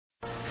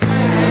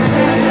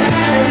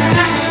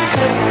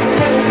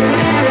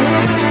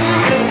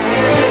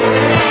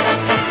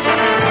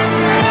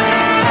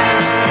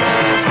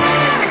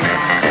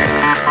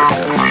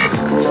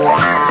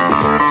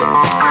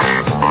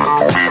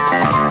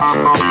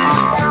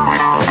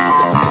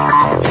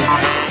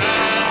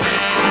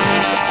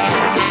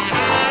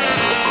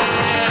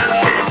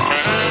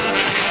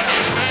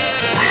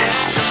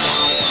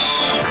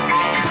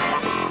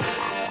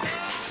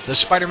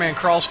Spider-Man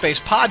Crawlspace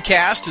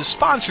podcast is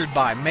sponsored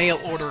by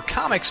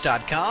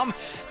MailOrderComics.com.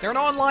 They're an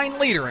online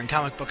leader in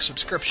comic book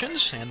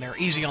subscriptions, and they're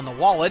easy on the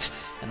wallet,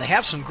 and they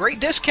have some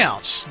great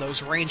discounts.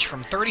 Those range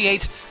from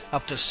 38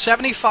 up to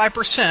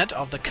 75%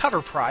 of the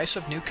cover price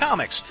of new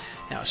comics.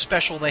 Now, a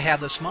special they have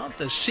this month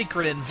is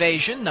Secret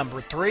Invasion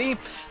 #3.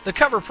 The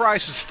cover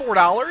price is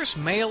 $4.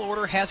 Mail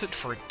order has it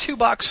for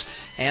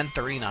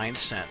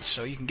 $2.39.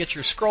 So you can get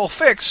your scroll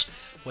fix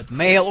with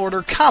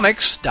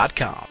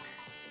MailOrderComics.com.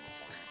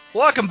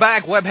 Welcome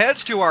back,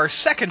 Webheads, to our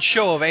second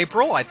show of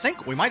April. I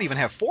think we might even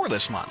have 4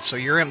 this month, so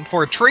you're in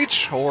for a treat,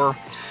 or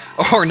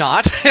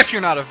not, if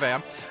you're not a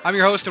fan. I'm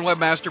your host and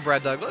webmaster,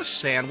 Brad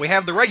Douglas, and we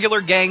have the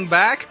regular gang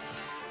back.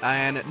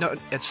 And no,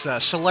 it's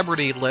a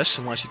celebrity list,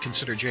 unless you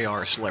consider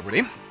JR a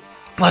celebrity.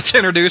 Let's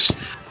introduce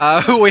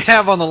who we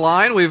have on the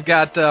line. We've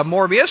got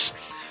Morbius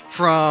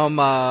from,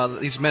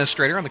 he's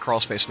administrator on the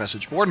Crawlspace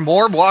message board.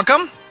 Morb,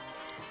 welcome.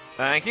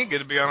 Thank you. Good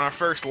to be on our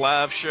first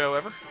live show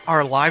ever.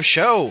 Our live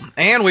show.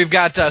 And we've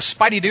got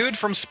Spidey Dude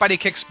from Spidey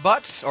Kicks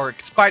Butts.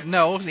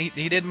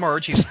 He did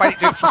merge. He's Spidey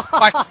Dude from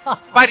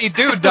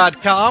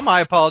SpideyDude.com.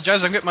 I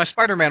apologize. I'm getting my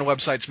Spider-Man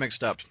websites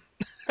mixed up.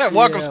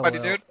 Welcome,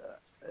 Spidey Dude.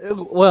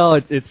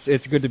 Well,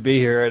 it's good to be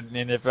here,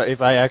 and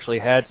if I actually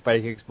had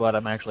Spidey Kicks Butt,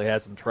 I'm actually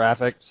had some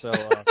traffic, so...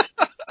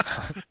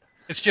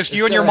 It's just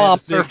you and your mom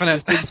surfing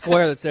it. This big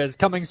square that says,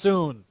 coming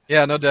soon.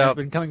 Yeah, no doubt. It's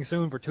been coming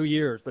soon for 2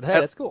 years, but hey,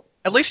 that's cool.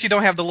 At least you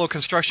don't have the little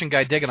construction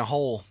guy digging a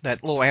hole,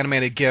 that little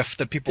animated GIF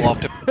that people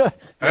often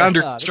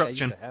under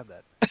construction. I used to have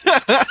that.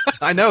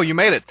 I know, you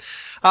made it.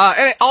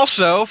 And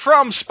also,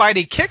 from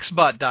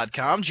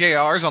SpideyKicksButt.com,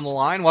 JR's on the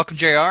line. Welcome,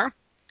 JR.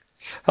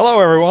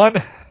 Hello,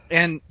 everyone.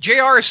 And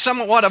JR is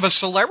somewhat of a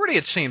celebrity,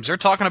 it seems. They're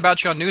talking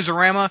about you on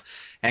Newsarama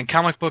and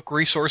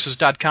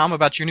ComicBookResources.com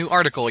about your new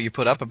article you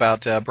put up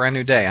about Brand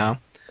New Day, huh?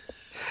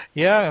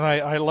 Yeah, and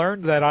I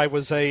learned that I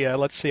was I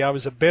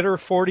was a bitter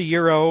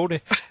 40-year-old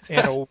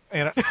and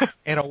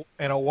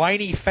a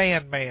whiny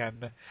fan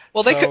man.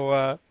 Well,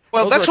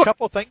 that's a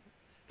couple things.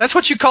 That's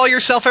what you call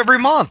yourself every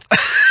month.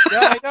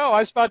 Yeah, I know. I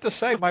was about to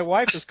say, my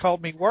wife has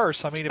called me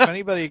worse. I mean, if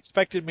anybody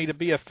expected me to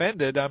be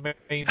offended, I mean,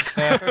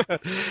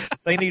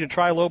 they need to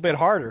try a little bit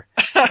harder.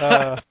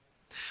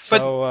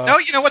 No,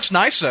 you know what's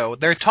nice, though?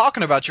 They're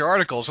talking about your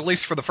articles, at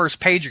least for the first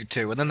page or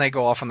two, and then they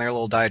go off on their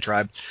little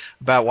diatribe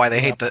about why they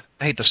hate the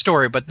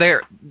story. But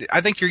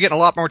I think you're getting a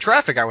lot more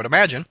traffic, I would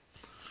imagine.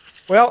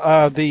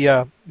 Well,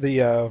 the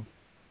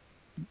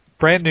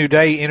Brand New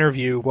Day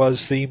interview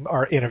was the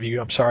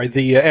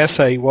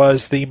essay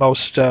was the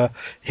most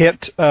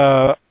hit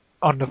on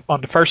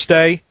the first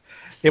day.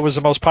 It was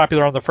the most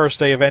popular on the first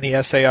day of any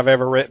essay I've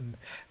ever written,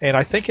 and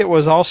I think it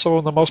was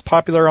also the most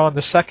popular on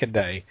the second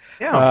day,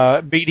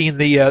 beating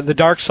the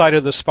Dark Side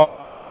of the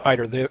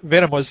Spider. The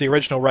Venom was the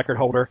original record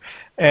holder,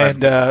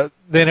 and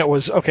then it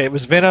was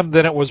Venom,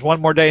 then it was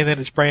One More Day, and then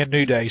it's Brand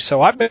New Day.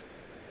 So I've been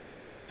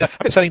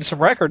setting some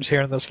records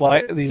here in these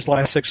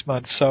last 6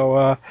 months.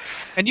 So,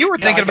 and you were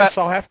thinking about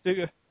I'll have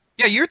to.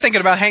 Yeah, you're thinking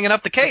about hanging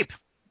up the cape.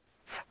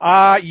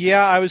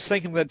 Yeah, I was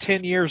thinking that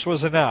 10 years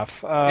was enough.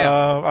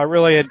 I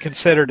really had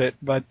considered it,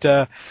 but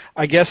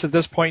I guess at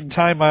this point in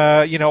time,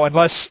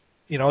 unless,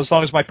 as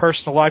long as my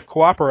personal life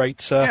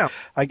cooperates,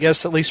 I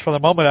guess at least for the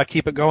moment, I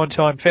keep it going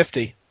until I'm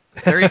 50.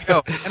 There you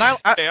go.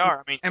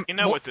 And you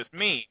know what this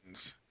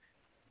means,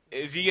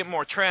 is you get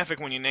more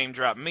traffic when you name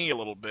drop me a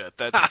little bit.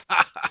 That's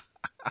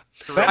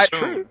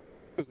true.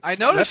 I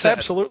noticed That's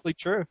absolutely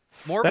true.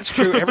 That's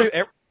true.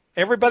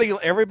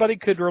 Everybody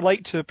could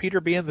relate to Peter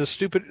being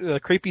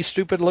the creepy,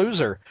 stupid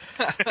loser.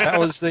 That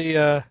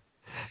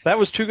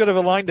was too good of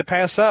a line to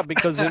pass up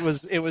because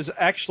it was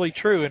actually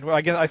true. And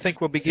again, I think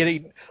we'll be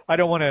getting. I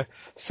don't want to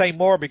say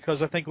more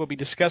because I think we'll be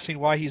discussing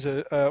why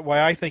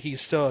why I think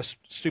he's still a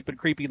stupid,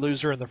 creepy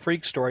loser in the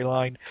Freak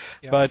storyline.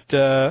 Yeah. But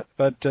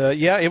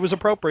it was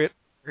appropriate.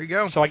 There you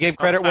go. So I gave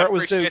credit where it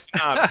was due.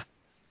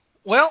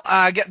 Well,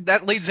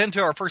 that leads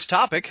into our first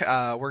topic.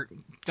 We're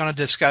going to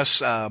discuss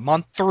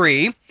month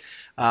 3.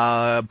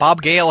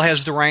 Bob Gale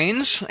has the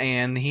reins,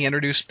 and he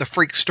introduced the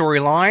Freak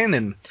storyline,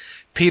 and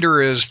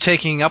Peter is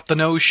taking up the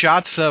nose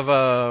shots of,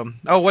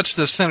 what's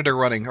the senator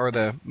running, or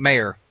the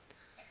mayor?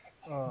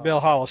 Bill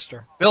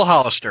Hollister. Bill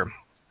Hollister.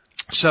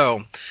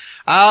 So,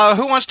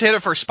 who wants to hit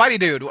it first? Spidey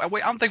Dude. I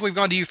don't think we've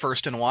gone to you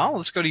first in a while.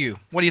 Let's go to you.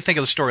 What do you think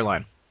of the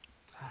storyline?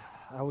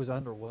 I was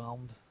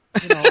underwhelmed.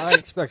 I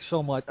expect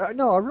so much.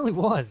 No, I really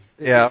was.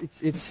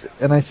 It's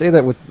and I say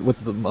that with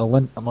a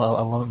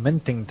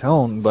lamenting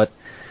tone, but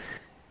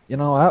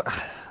I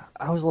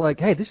was like,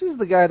 hey, this is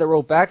the guy that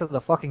wrote Back to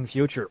the fucking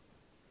Future.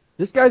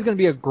 This guy's going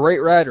to be a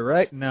great writer,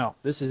 right? No,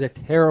 this is a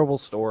terrible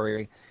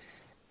story.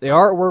 The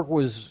artwork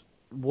was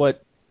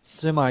what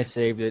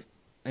semi-saved it,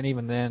 and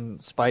even then,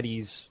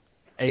 Spidey's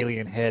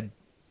alien head,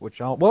 which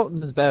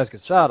wasn't as bad as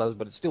Quesada's,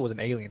 but it still was an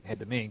alien head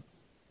to me.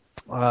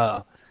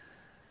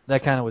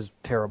 That kind of was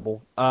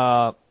terrible.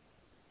 I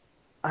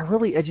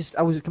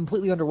was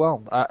completely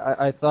underwhelmed.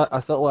 I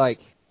felt like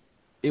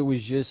it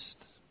was just,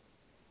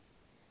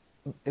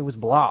 it was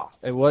blah.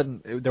 It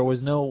wasn't. There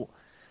was no.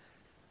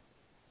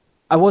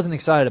 I wasn't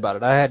excited about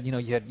it. I had,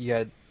 you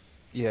had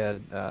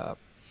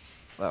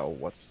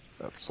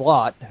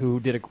Slott, who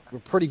did a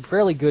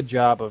fairly good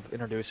job of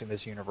introducing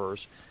this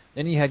universe.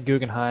 Then you had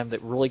Guggenheim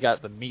that really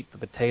got the meat, the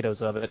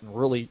potatoes of it, and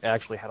really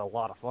actually had a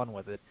lot of fun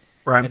with it.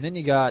 Right. And then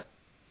you got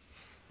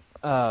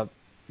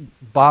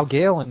Bob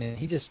Gale, and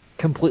he just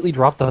completely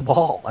dropped the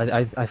ball.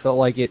 I felt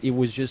like it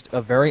was just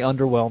a very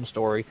underwhelmed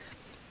story.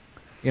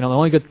 The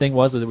only good thing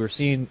was that we were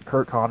seeing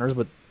Kurt Connors,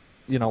 but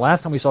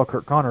last time we saw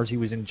Kurt Connors, he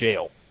was in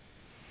jail,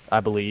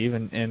 I believe,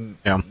 and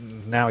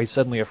now he's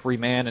suddenly a free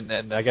man,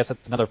 and I guess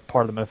that's another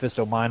part of the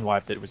Mephisto mind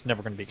wipe that was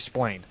never going to be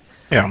explained.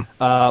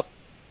 Yeah.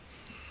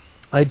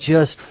 I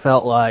just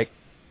felt like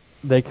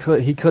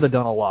he could have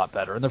done a lot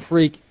better, and the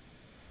Freak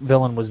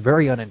villain was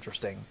very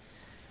uninteresting.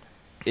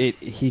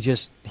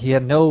 He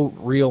had no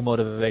real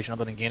motivation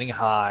other than getting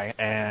high,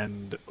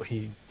 and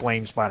he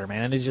blamed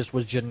Spider-Man, and it just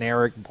was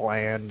generic,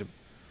 bland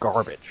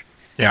garbage.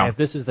 Yeah. And if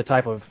this is the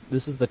type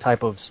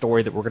of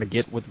story that we're going to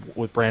get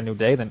with Brand New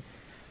Day, then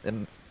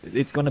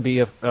it's going to be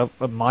a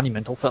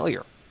monumental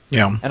failure.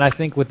 Yeah. And I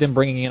think with them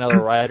bringing in other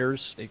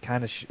writers, it's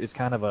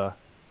kind of a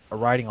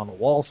writing on the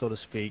wall, so to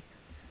speak.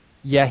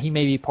 Yeah, he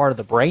may be part of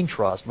the Brain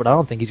Trust, but I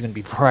don't think he's going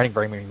to be writing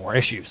very many more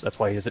issues. That's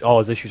why all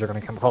his issues are going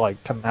to probably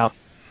come out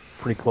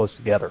pretty close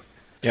together.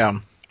 Yeah.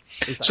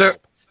 So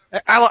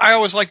I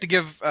always like to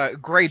give a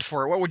grade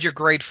for it. What would your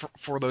grade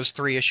for those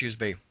 3 issues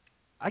be?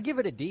 I give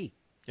it a D.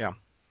 Yeah.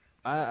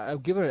 I'll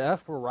give it an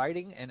F for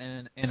writing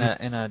and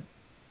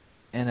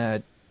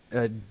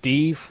a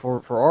D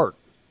for art.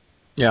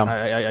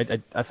 Yeah.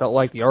 I felt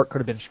like the art could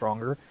have been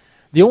stronger.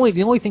 The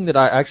only thing that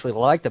I actually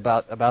liked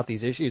about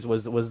these issues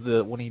was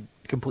when he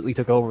completely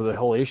took over the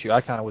whole issue.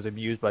 I kind of was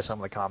amused by some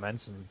of the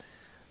comments and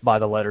by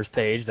the letters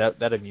page.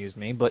 That amused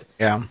me, but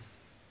yeah,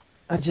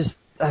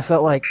 I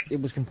felt like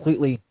it was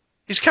completely.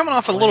 He's coming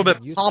off a little bit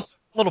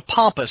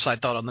pompous. I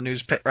thought on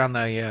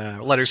the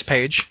letters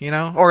page,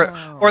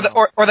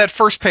 or that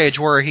first page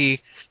where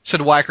he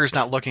said Wyker's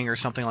not looking or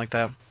something like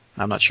that.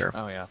 I'm not sure.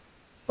 Oh yeah,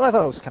 but I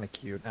thought it was kind of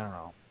cute. I don't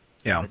know.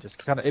 Yeah,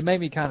 it made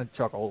me kind of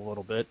chuckle a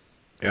little bit.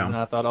 Yeah. And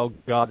I thought, oh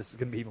God, this is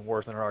going to be even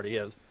worse than it already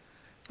is.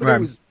 But right. It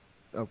was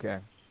okay.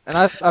 And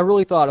I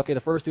really thought, okay,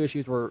 the first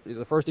issue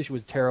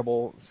was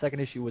terrible. The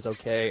second issue was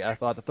okay. I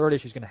thought the third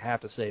issue was going to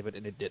have to save it,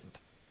 and it didn't.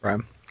 Right.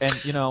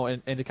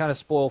 And and to kind of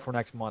spoil for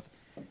next month,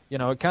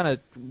 it kind of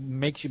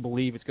makes you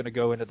believe it's going to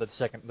go into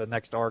the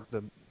next arc,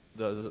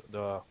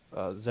 the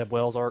Zeb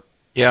Wells arc.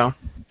 Yeah.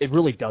 It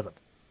really doesn't.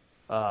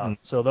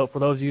 So for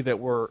those of you that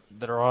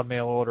are on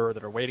mail order,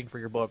 that are waiting for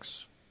your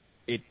books,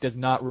 it does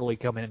not really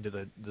come into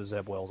the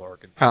Zeb Wells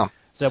arc. Oh.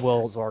 Zeb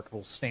Wells arc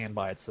will stand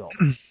by itself.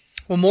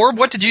 Well, Morb,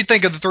 what did you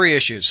think of the 3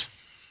 issues?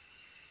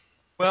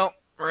 Well,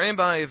 for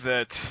anybody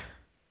that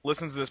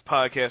listens to this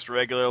podcast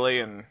regularly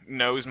and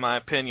knows my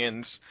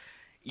opinions,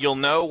 you'll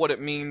know what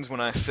it means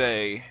when I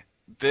say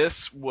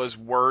this was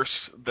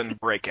worse than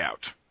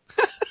Breakout.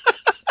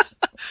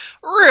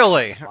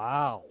 Really?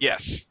 Wow.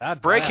 Yes.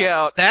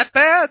 Breakout. That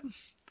bad?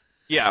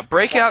 Yeah,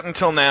 Breakout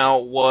until now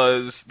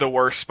was the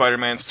worst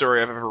Spider-Man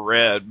story I've ever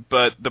read,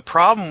 but the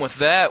problem with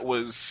that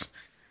was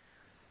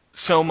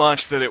so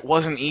much that it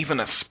wasn't even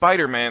a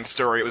Spider-Man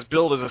story. It was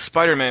billed as a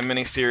Spider-Man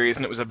miniseries,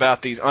 and it was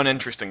about these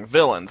uninteresting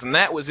villains, and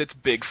that was its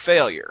big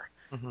failure.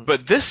 Mm-hmm.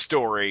 But this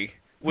story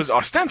was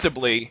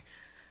ostensibly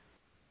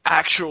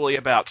actually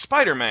about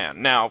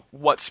Spider-Man. Now,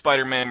 what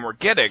Spider-Man we're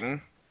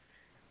getting,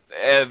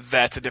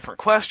 that's a different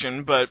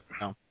question, but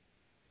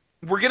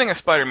we're getting a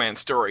Spider-Man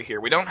story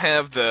here. We don't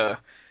have the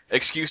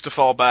excuse to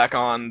fall back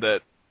on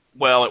that,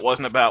 well, it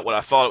wasn't about what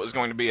I thought it was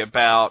going to be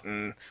about,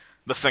 and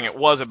the thing it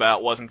was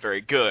about wasn't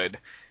very good.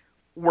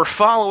 We're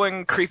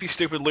following creepy,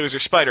 stupid loser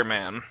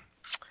Spider-Man,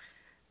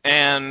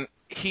 and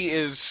he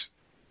is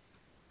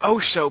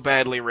so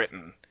badly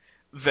written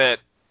that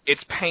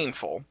it's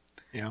painful.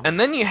 Yeah. And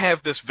then you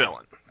have this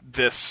villain,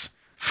 this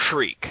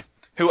freak,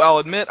 who I'll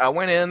admit I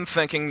went in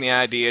thinking the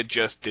idea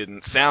just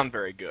didn't sound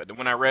very good. And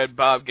when I read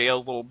Bob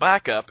Gale's little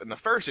backup in the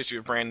first issue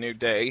of Brand New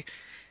Day,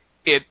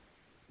 it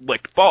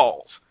licked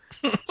balls.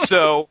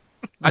 So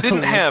I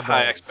didn't have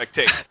high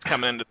expectations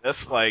coming into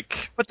this.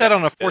 Like, put that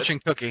on a fortune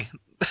cookie.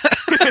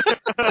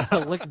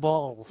 Lick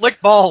balls.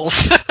 Lick balls.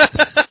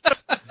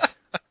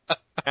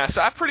 Yeah,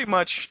 so I pretty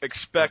much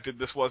expected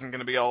this wasn't going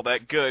to be all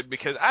that good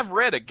because I've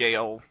read a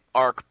Gale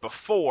arc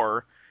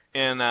before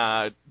in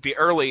the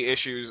early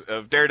issues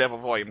of Daredevil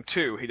Volume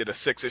 2. He did a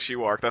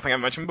 6-issue arc that I think I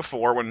mentioned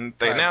before when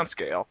they announced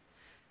Gale.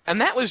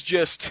 And that was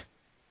just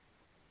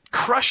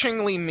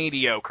crushingly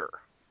mediocre.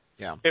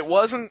 Yeah. It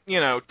wasn't,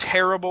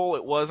 terrible.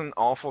 It wasn't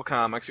awful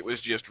comics. It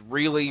was just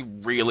really,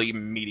 really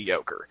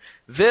mediocre.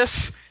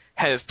 This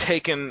has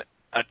taken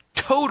a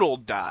total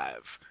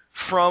dive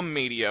from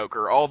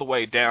mediocre all the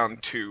way down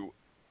to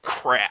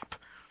crap.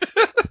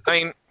 I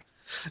mean,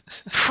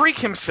 Freak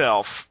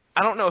himself,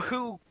 I don't know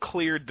who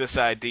cleared this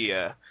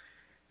idea.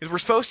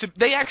 Because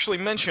they actually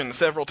mention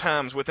several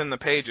times within the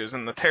pages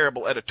in the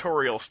terrible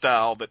editorial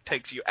style that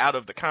takes you out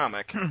of the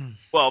comic.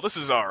 Well, this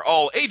is our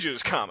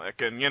all-ages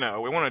comic, and,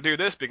 we want to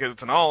do this because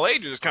it's an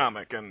all-ages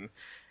comic, and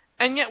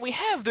yet we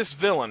have this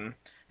villain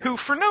who,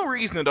 for no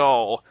reason at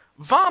all,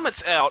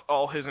 vomits out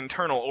all his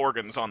internal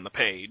organs on the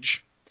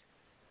page,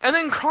 and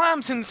then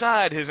climbs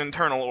inside his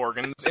internal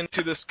organs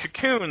into this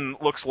cocoon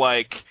that looks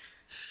like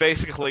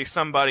basically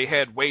somebody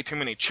had way too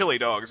many chili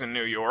dogs in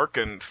New York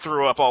and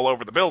threw up all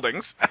over the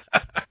buildings.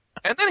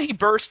 And then he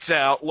bursts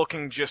out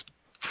looking just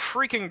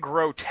freaking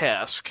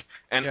grotesque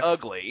and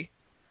ugly.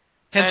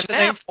 Hence and the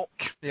name.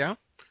 now Yeah.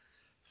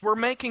 we're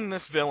making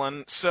this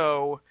villain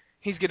so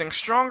he's getting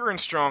stronger and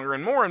stronger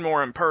and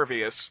more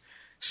impervious.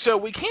 So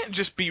we can't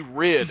just be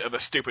rid of a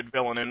stupid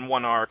villain in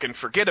one arc and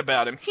forget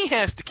about him. He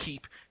has to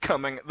keep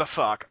coming the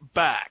fuck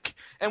back.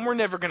 And we're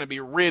never going to be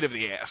rid of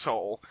the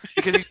asshole,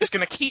 because he's just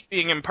going to keep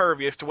being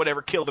impervious to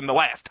whatever killed him the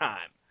last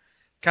time.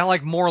 Kind of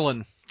like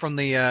Moreland from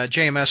the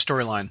JMS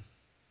storyline.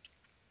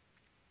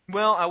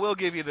 Well, I will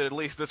give you that at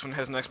least this one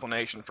has an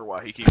explanation for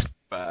why he keeps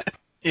back.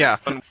 Yeah.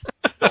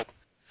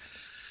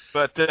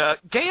 But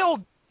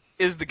Gale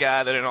is the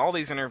guy that in all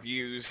these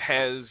interviews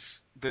has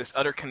this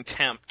utter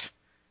contempt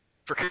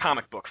for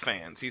comic book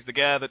fans. He's the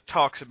guy that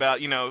talks about,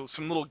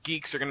 some little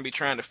geeks are going to be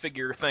trying to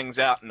figure things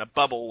out in a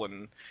bubble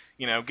and,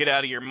 get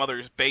out of your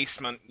mother's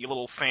basement, you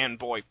little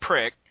fanboy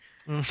prick.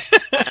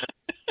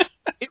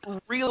 It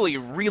really,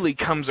 really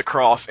comes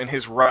across in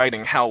his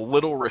writing how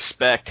little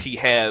respect he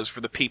has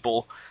for the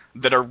people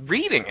that are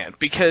reading it,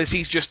 because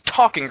he's just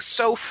talking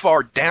so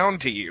far down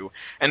to you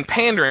and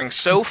pandering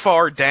so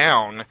far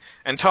down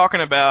and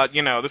talking about,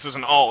 this is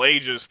an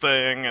all-ages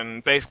thing,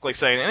 and basically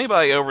saying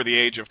anybody over the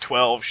age of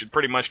 12 should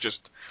pretty much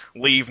just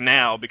leave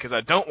now, because I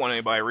don't want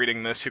anybody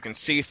reading this who can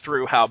see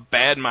through how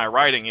bad my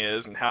writing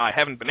is and how I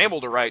haven't been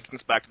able to write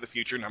since Back to the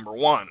Future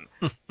 #1.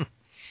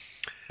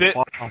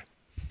 Wow.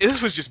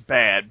 This was just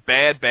bad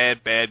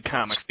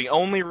comics. The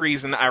only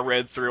reason I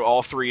read through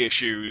all 3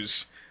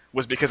 issues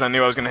was because I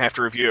knew I was going to have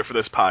to review it for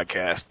this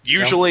podcast.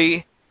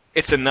 Usually,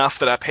 it's enough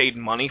that I paid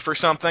money for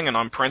something, and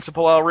on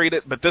principle I'll read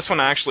it, but this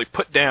one I actually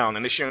put down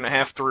an issue and a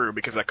half through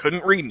because I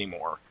couldn't read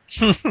anymore.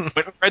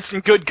 But I read some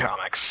good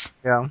comics.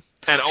 Yeah.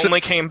 And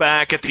only came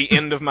back at the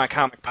end of my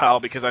comic pile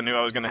because I knew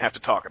I was going to have to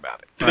talk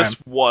about it. Right. This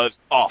was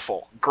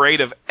awful.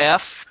 Grade of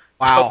F.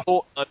 Wow.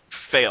 Total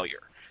failure.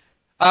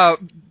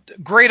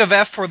 Grade of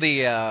F for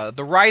the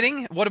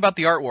writing. What about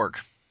the artwork?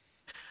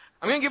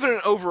 I'm going to give it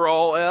an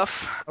overall F.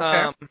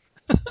 Okay.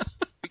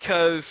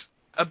 Because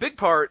a big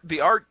part,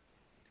 the art,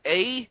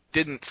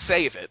 didn't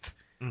save it.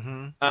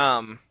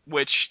 Mm-hmm.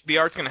 Which the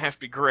art's going to have to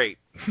be great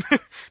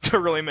to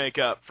really make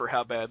up for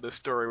how bad this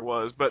story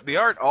was. But the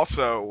art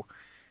also,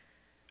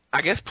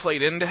 I guess,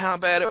 played into how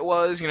bad it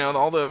was.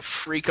 All the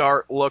freak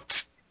art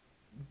looked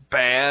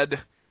bad.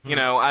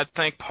 I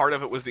think part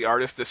of it was the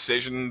artist's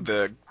decision,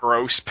 the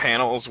gross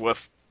panels with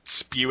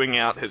spewing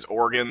out his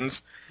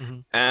organs.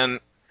 Mm-hmm.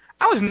 And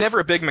I was never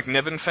a big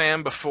McNiven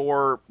fan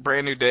before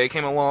Brand New Day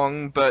came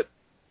along, but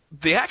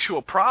the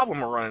actual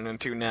problem we're running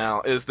into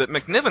now is that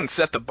McNiven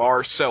set the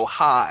bar so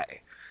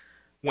high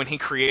when he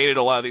created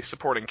a lot of these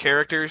supporting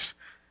characters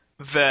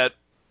that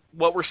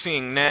what we're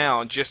seeing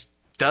now just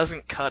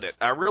doesn't cut it.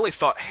 I really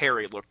thought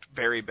Harry looked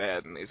very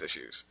bad in these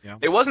issues. Yeah.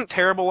 It wasn't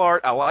terrible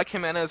art. I like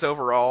Jimenez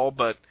overall,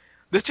 but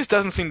this just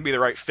doesn't seem to be the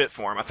right fit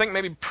for him. I think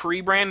maybe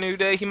pre-Brand New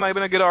Day he might have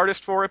been a good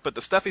artist for it, but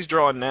the stuff he's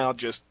drawing now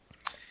just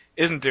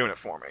isn't doing it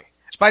for me.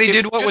 Spidey,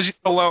 dude, what was just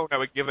alone? I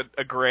would give it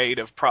a grade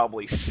of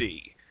probably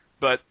C,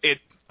 but it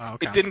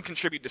didn't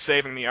contribute to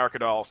saving the arc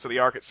at all. So the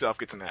arc itself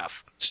gets an F.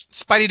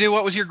 Spidey, dude,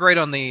 what was your grade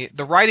on the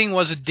writing?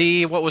 Was a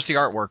D. What was the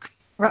artwork?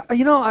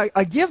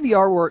 I give the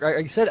artwork.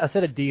 I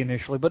said a D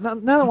initially, but now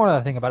that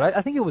I think about it,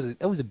 I think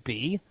it was a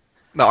B.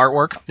 The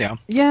artwork, yeah.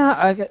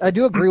 Yeah, I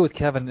do agree with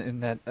Kevin in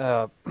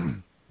that.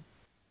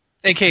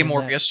 A.K.A.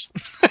 Morbius.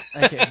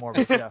 A.K.A.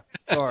 Morbius. Yeah.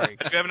 Sorry.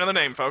 You have another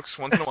name, folks.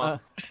 Once in a while.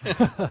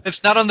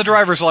 It's not on the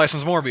driver's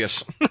license,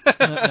 Morbius.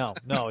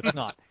 No, it's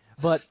not.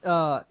 But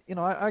I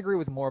agree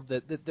with Morb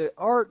that the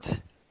art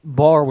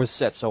bar was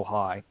set so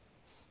high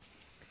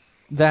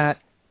that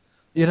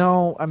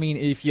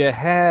if you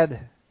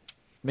had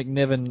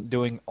McNiven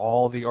doing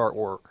all the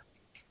artwork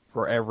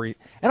for every,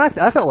 and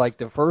I felt like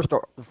the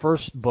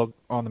first book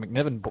on the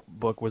McNiven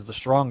book was the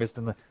strongest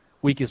and the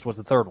weakest was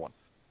the third one.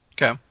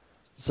 Okay.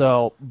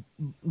 So,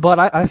 but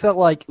I felt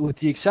like with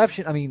the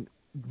exception,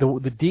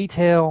 the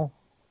detail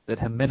that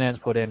Jimenez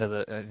put into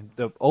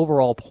the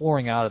overall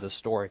pouring out of the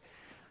story,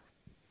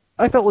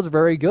 I felt was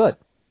very good.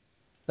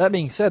 That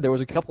being said, there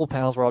was a couple of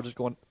panels where I was just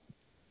going,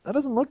 that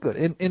doesn't look good.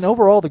 And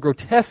overall, the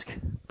grotesque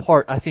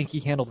part, I think he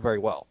handled very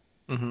well.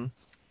 Mm-hmm.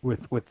 With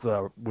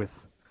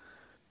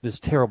this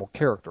terrible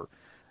character.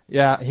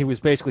 Yeah, he was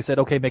basically said,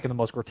 okay, making the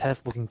most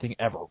grotesque looking thing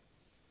ever.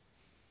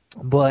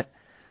 But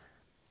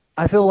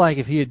I feel like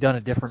if he had done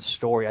a different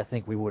story, I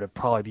think we would have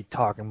probably be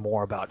talking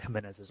more about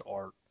Jimenez's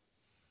art.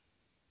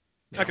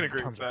 I can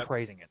agree with that.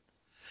 Praising it.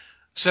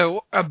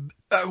 So,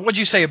 what'd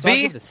you say? A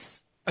B?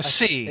 A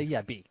C?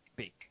 Yeah, B.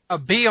 A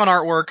B on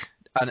artwork,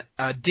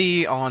 a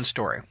D on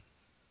story.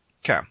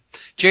 Okay.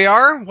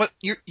 JR, what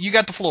you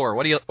got the floor.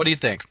 What do you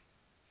think?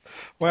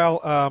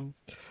 Well,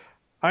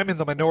 I'm in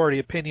the minority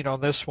opinion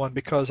on this one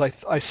because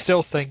I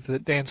still think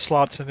that Dan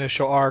Slott's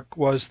initial arc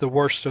was the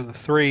worst of the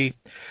three,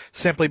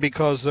 simply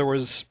because there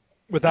was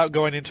without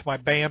going into my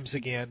BAMs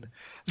again.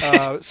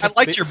 I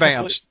liked your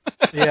BAMs.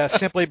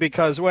 Simply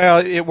because, well,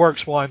 it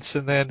works once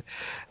and then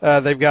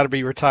they've got to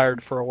be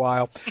retired for a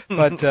while.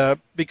 But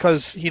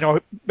because,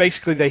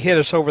 basically they hit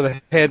us over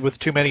the head with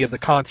too many of the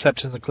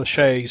concepts and the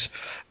cliches.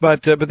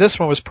 But this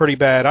one was pretty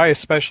bad. I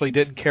especially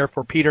didn't care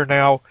for Peter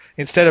now.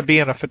 Instead of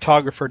being a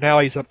photographer, now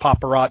he's a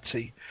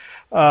paparazzi.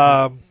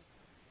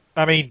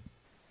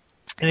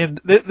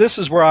 And this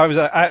is where I was.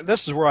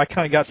 This is where I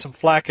kind of got some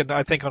flack, and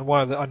I think on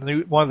one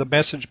of the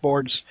message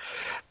boards,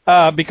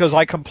 because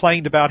I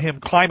complained about him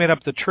climbing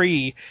up the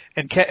tree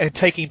and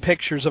taking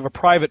pictures of a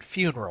private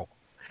funeral.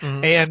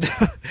 Mm-hmm. And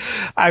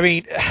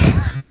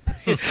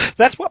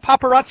that's what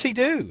paparazzi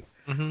do.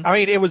 Mm-hmm.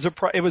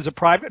 It was a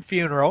private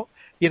funeral.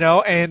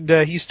 And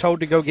he's told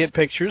to go get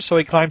pictures, so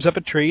he climbs up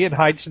a tree and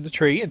hides in the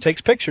tree and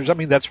takes pictures.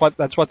 That's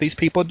what these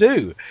people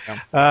do.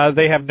 Yeah.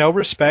 They have no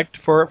respect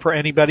for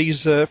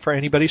anybody's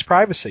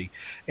privacy.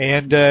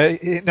 And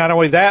not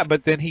only that,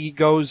 but then he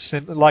goes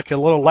and, like a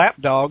little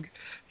lapdog,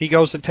 he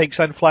goes and takes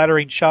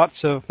unflattering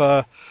shots of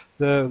the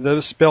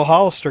Bill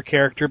Hollister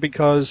character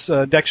because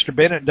Dexter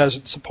Bennett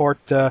doesn't support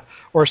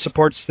or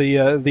supports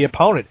the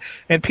opponent.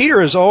 And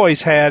Peter has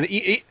always had.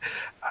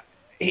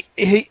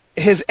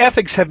 His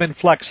ethics have been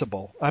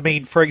flexible.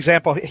 For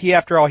example,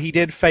 he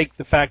did fake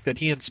the fact that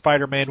he and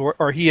Spider-Man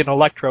he and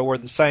Electro were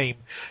the same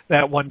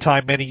that one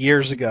time many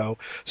years ago.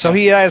 So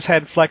he has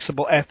had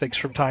flexible ethics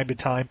from time to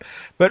time.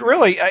 But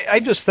really, I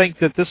just think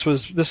that this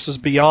was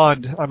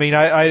beyond.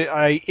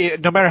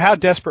 No matter how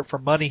desperate for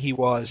money he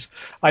was,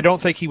 I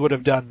don't think he would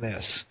have done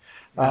this.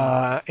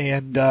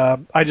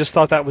 I just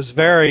thought that was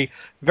very,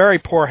 very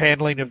poor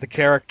handling of the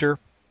character.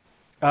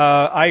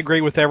 I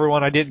agree with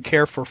everyone. I didn't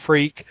care for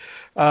Freak.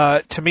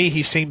 To me,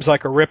 he seems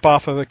like a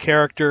ripoff of a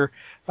character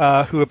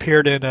who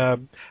appeared in, I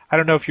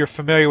don't know if you're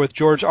familiar with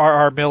George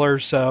R.R.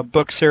 Miller's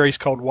book series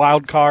called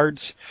Wild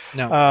Cards.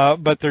 No.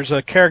 But there's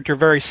a character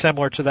very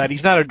similar to that.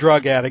 He's not a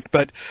drug addict,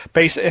 but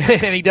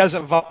and he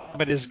doesn't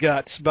vomit his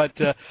guts.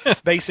 But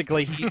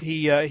basically,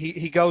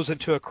 he goes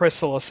into a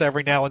chrysalis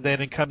every now and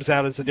then and comes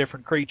out as a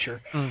different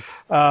creature.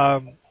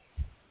 There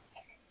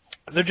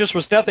just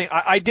was nothing.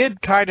 I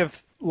did kind of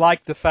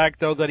like the fact,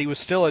 though, that he was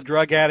still a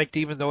drug addict,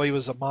 even though he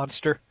was a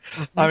monster.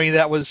 Mm-hmm.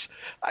 That was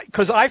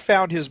because I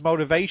found his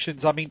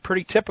motivations.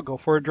 Pretty typical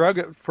for a drug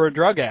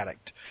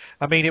addict.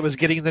 It was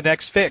getting the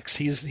next fix.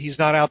 He's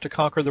not out to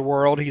conquer the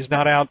world. He's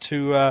not out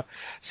to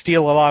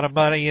steal a lot of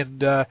money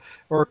and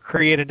or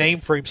create a name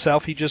for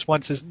himself. He just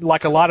wants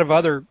like a lot of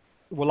other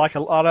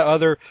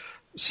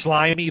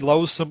slimy,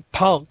 loathsome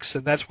punks,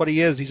 and that's what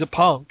he is. He's a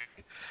punk,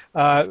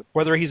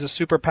 whether he's a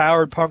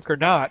super-powered punk or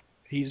not.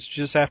 He's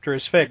just after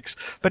his fix.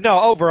 But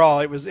no, overall,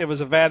 it was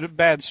a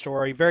bad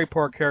story. Very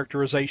poor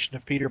characterization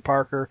of Peter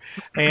Parker,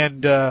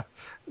 and if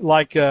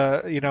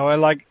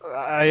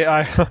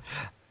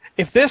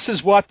this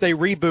is what they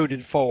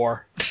rebooted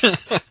for,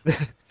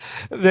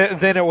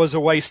 then it was a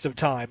waste of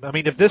time.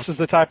 If this is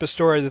the type of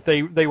story that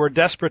they were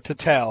desperate to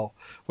tell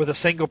with a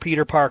single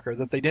Peter Parker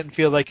that they didn't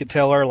feel they could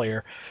tell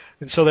earlier,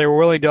 and so they were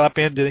willing to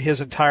upend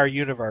his entire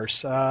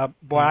universe. I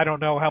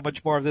don't know how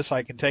much more of this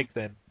I can take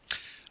then.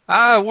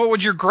 What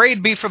would your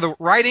grade be for the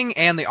writing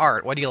and the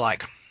art? What do you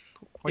like?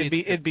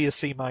 It'd be a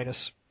C-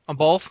 on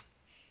both.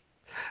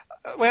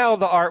 Well,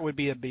 the art would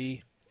be a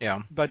B.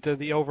 Yeah, but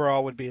the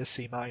overall would be a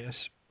C-. Right.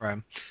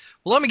 Well,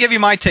 let me give you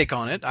my take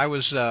on it. I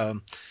was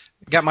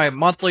got my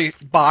monthly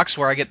box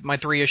where I get my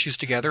 3 issues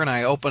together, and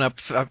I open up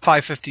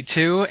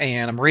 552,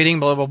 and I'm reading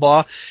blah blah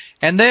blah,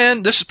 and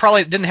then this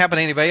probably didn't happen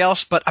to anybody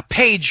else, but a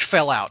page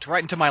fell out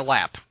right into my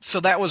lap. So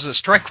that was a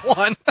strike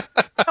one.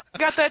 I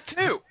got that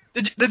too.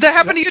 Did that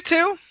happen to you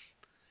too?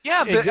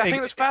 Yeah, I think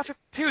it was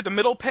 552. The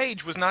middle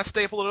page was not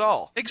stapled at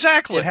all.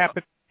 Exactly.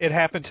 It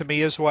happened to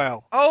me as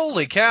well.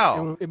 Holy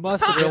cow! It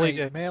must have been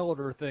a mail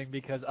order thing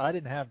because I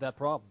didn't have that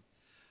problem.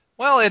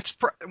 Well,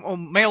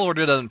 mail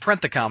order doesn't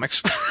print the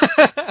comics.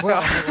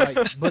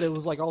 But it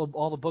was like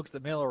all the books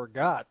that mail order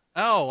got.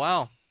 Oh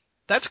wow,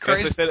 that's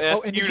crazy. They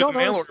said you to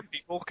mail order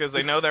people because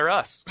they know they're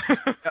us.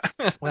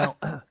 Well,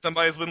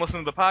 somebody's been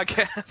listening to the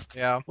podcast.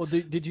 Yeah. Well,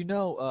 did you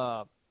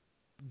know?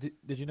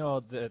 Did you know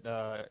that,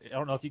 I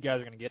don't know if you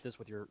guys are going to get this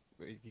if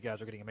you guys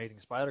are getting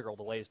Amazing Spider-Girl,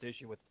 the latest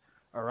issue with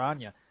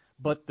Aranya,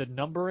 but the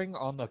numbering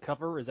on the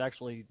cover is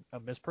actually a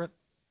misprint?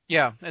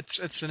 Yeah,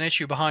 it's an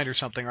issue behind or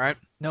something, right?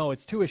 No,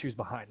 it's 2 issues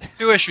behind.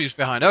 2 issues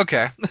behind,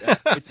 okay. Yeah,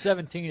 it's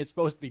 17, it's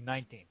supposed to be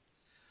 19.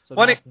 So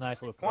that's a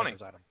nice little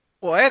collector's item.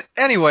 Well,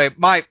 anyway,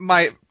 my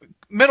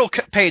middle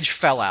page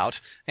fell out,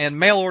 and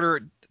mail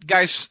order...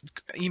 Guys,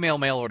 email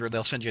mail order.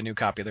 They'll send you a new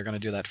copy. They're going to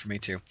do that for me,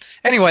 too.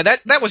 Anyway,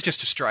 that was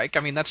just a strike.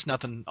 That's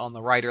nothing on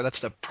the writer.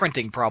 That's the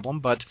printing problem.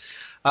 But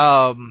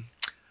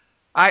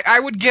I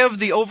would give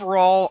the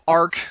overall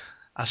arc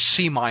a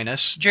C-.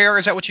 JR,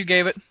 is that what you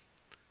gave it?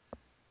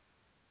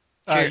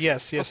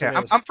 Yes, Okay,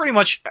 it is. I'm pretty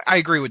much. I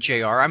agree with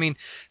Jr. I mean,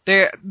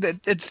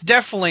 it's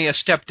definitely a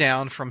step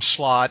down from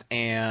Slott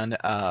and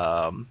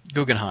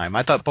Guggenheim.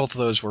 I thought both of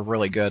those were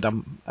really good.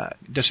 I'm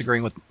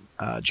disagreeing with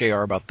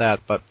Jr. about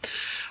that, but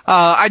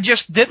I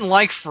just didn't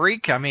like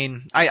Freak. I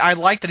mean, I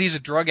like that he's a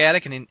drug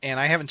addict, and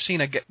I haven't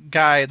seen a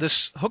guy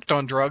this hooked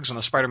on drugs in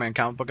a Spider-Man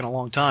comic book in a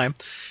long time.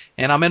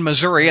 And I'm in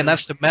Missouri, and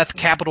that's the meth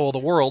capital of the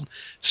world.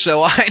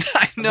 So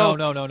I know.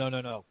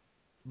 No.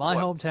 My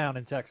What? hometown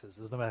in Texas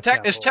is the meth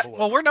capital of the world.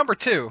 Well, we're number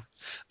 2.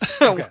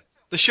 Okay.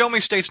 The Show Me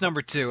State's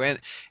number 2,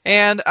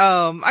 and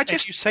I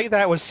just you say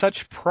that with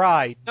such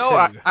pride. no,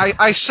 too.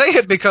 I say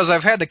it because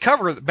I've had to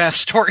cover the meth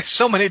story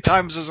so many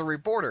times as a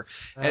reporter.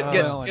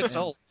 Well, It gets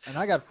old. And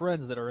I got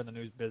friends that are in the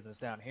news business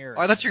down here.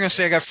 Oh, I thought you were going to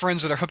say I got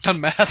friends that are hooked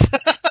on meth.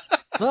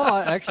 No,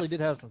 I actually did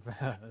have some.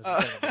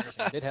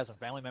 I did have some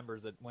family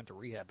members that went to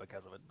rehab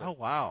because of it. But, Oh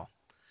wow!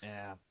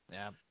 yeah.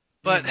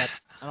 But I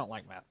don't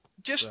like meth.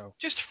 just So.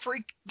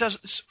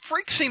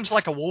 Freak seems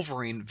like a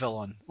Wolverine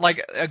villain,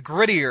 like a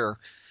grittier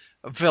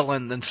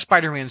villain than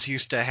Spider-Man's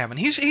used to having.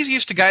 He's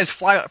used to guys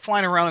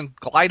flying around in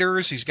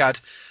gliders. He's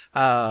got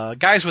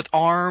guys with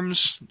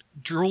arms,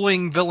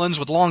 drooling villains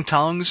with long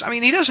tongues. I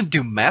mean, he doesn't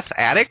do meth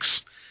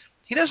addicts.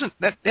 He doesn't.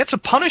 That's a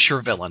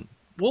Punisher villain.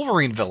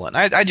 Wolverine villain.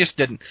 I just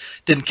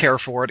didn't care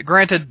for it.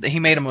 Granted, he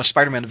made him a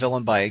Spider-Man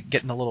villain by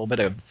getting a little bit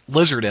of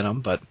lizard in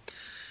him, but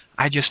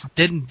I just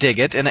didn't dig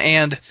it.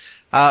 And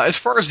as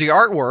far as the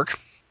artwork,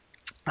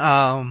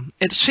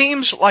 it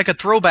seems like a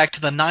throwback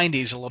to the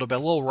 90s a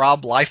little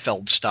Rob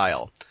Liefeld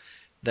style.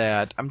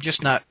 That I'm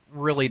just not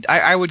really.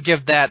 I would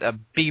give that a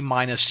B- C+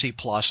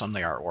 on the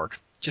artwork.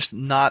 Just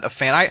not a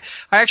fan. I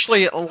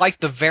actually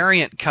like the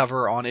variant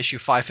cover on issue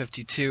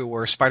 552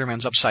 where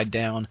Spider-Man's upside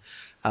down.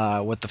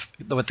 With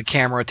the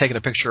camera taking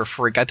a picture of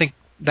Freak. I think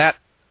that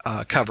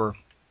cover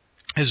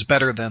is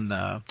better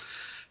than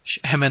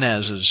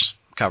Jimenez's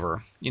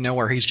cover. You know,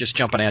 where he's just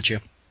jumping at you.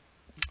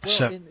 Well,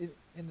 So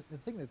and the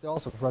thing that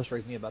also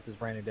frustrates me about this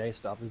Brand New Day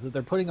stuff is that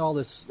they're putting all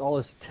this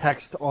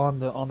text on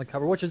the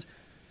cover, which is,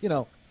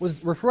 was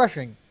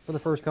refreshing for the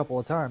first couple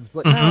of times,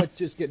 but now it's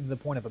just getting to the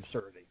point of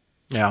absurdity.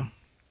 yeah.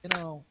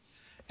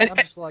 I'm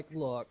just like,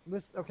 look,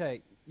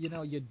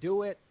 you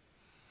do it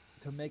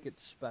to make it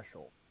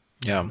special.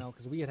 Yeah.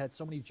 Because we had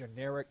so many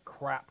generic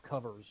crap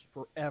covers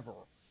forever.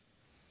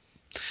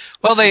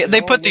 Well, they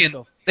They put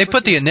all the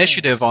look the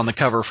initiative on the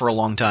cover for a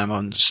long time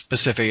on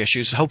specific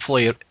issues.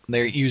 Hopefully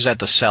they use that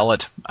to sell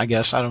it. I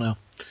guess I don't know.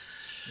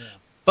 Yeah.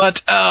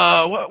 But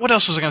what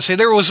else was I going to say?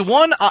 There was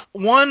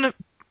one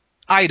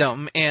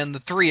item in the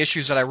 3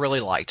 issues that I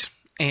really liked,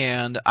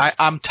 and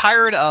I'm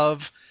tired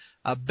of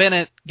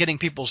Bennett getting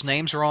people's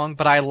names wrong,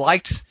 but I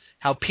liked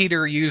how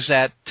Peter used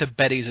that to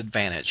Betty's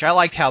advantage. I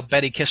liked how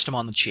Betty kissed him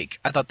on the cheek.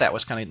 I thought that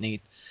was kind of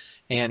neat,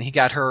 and he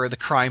got her the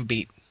crime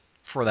beat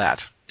for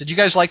that. Did you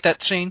guys like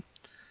that scene?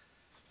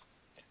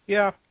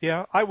 Yeah.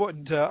 I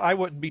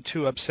wouldn't be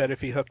too upset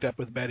if he hooked up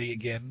with Betty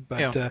again.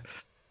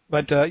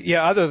 But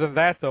other than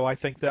that, though, I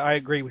think that I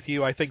agree with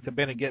you. I think the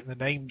Bennett getting the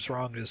names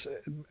wrong is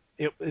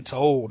it's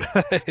old.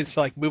 It's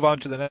like move on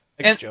to the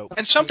next joke.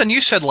 And something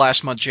you said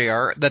last month,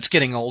 JR, that's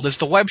getting old is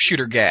the web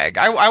shooter gag.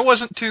 I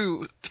wasn't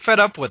too fed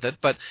up with it,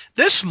 but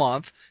this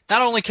month,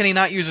 not only can he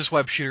not use his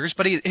web shooters,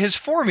 but his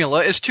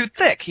formula is too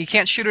thick. He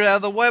can't shoot it out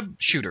of the web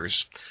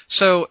shooters.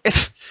 So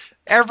it's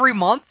every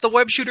month the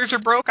web shooters are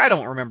broke. I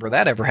don't remember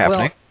that ever happening.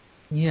 Well,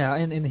 yeah,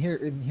 and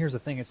here's the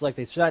thing. It's like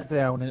they sat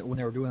down when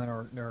they were doing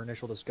their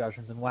initial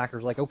discussions, and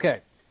Wacker's like,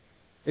 okay.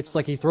 It's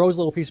like he throws a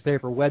little piece of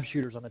paper, web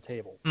shooters on the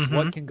table. Mm-hmm.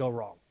 What can go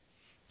wrong?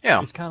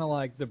 Yeah. It's kind of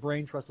like the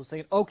brain trust was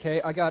saying,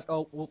 okay,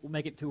 we'll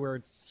make it to where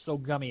it's so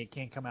gummy it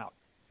can't come out.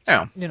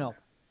 Yeah.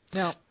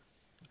 Now.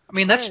 I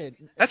mean,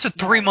 that's a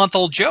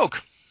 3-month-old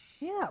joke.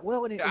 Yeah,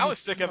 well, I was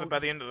sick of it by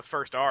the end of the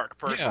first arc,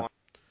 personally.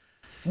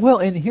 Yeah. Well,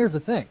 and here's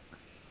the thing.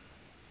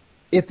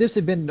 If this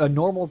had been a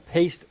normal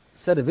paced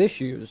set of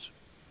issues,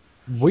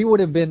 we would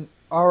have been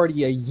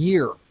already a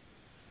year.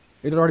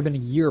 It had already been a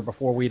year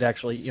before we'd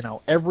actually,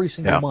 every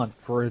single month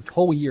for a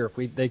whole year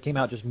if they came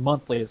out just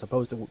monthly as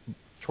opposed to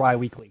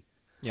tri-weekly.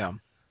 Yeah.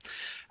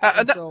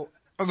 So,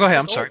 go ahead.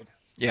 I'm old. sorry.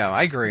 Yeah,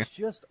 I agree. It's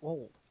just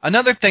old.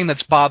 Another thing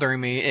that's bothering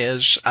me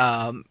is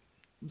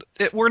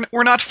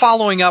we're not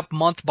following up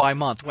month by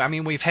month. I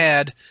mean, we've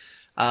had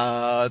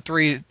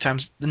 3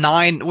 times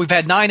 9. We've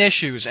had 9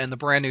 issues in the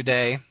Brand New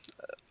Day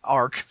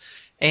arc,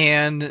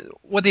 and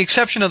with the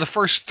exception of the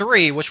first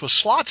 3, which was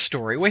Slott's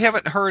story, we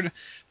haven't heard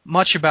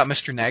much about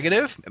Mr.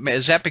 Negative.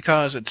 Is that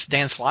because it's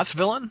Dan Slott's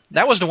villain?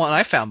 That was the one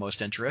I found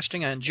most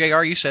interesting. And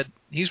JR, you said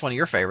he's one of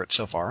your favorites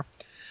so far.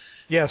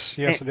 Yes,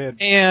 I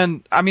did.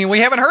 And I mean, we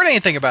haven't heard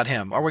anything about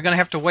him. Are we going to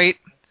have to wait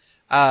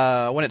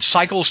when it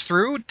cycles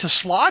through to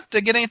Slott to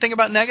get anything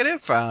about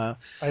Negative? I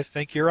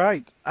think you're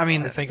right. I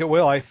mean, I think it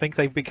will. I think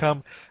they've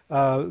become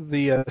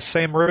the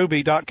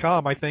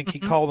SamRuby.com. I think he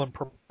called them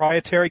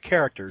proprietary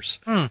characters.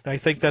 I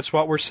think that's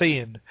what we're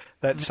seeing.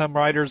 That some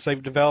writers,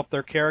 they've developed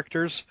their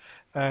characters,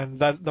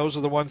 and those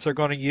are the ones they're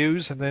going to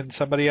use, and then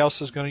somebody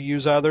else is going to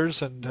use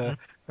others, and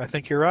I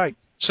think you're right.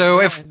 So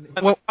if And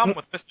the problem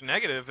with Mr.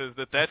 Negative is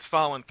that that's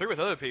following through with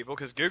other people,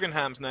 because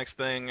Guggenheim's next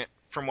thing,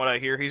 from what I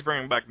hear, he's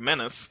bringing back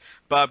Menace.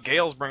 Bob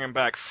Gale's bringing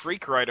back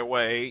Freak right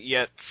away,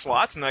 yet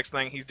Slott's next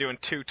thing, he's doing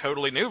 2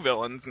 totally new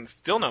villains, and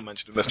still no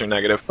mention of Mr.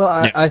 Negative.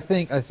 Well, I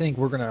think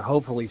we're going to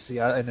hopefully see,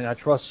 and I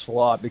trust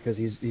Slott because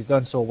he's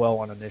done so well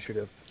on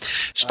Initiative.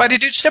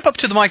 Spidey dude, step up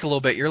to the mic a little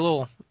bit. You're a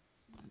little.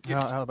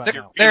 How about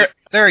now?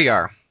 There you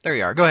are. There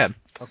you are. Go ahead.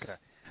 Okay.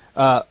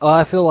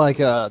 I feel like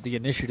the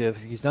Initiative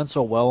he's done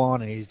so well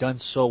on, and he's done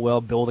so well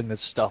building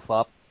this stuff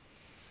up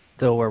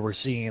to where we're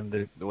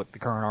seeing what the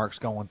current arc's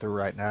going through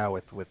right now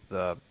with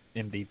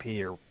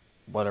MVP or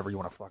whatever you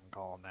want to fucking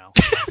call him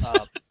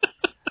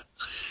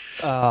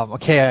now.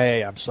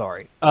 KIA, I'm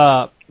sorry.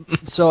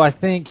 So I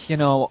think,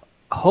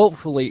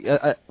 hopefully,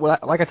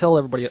 like I tell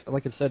everybody,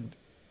 like I said,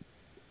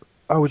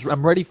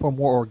 I'm ready for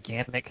more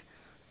organic,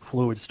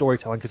 fluid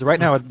storytelling, because right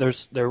now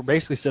they're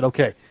basically said,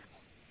 okay,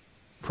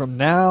 from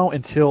now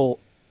until,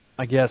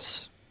 I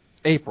guess,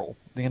 April,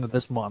 the end of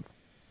this month,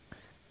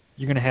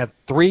 you're going to have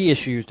 3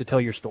 issues to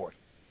tell your story.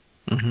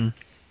 Mm-hmm.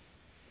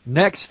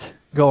 Next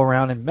go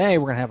around in May,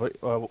 we're going to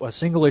have a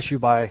single issue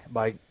by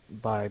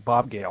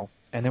Bob Gale,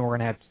 and then we're going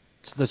to have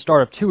the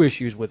start of 2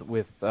 issues with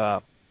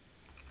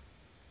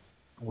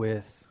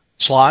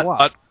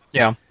Slott.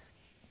 Yeah.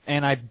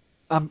 And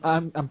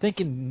I'm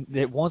thinking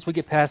that once we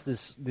get past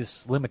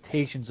this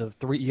limitations of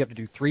 3, you have to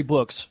do 3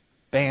 books,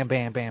 bam,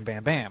 bam, bam,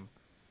 bam, bam.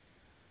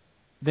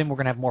 Then we're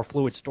going to have more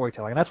fluid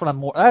storytelling, and that's what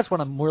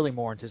I'm really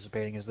more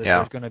anticipating is that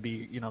there's going to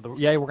be, we're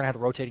going to have the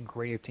rotating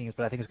creative teams,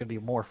 but I think it's going to be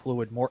a more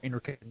fluid, more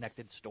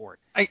interconnected story.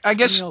 I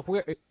guess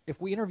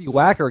if we interview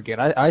Wacker again,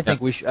 I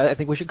think we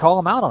should call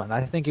him out on it.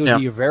 I think it would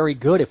be very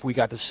good if we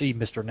got to see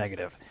Mr.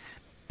 Negative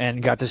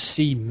and got to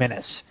see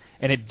Menace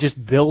and it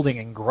just building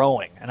and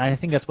growing, and I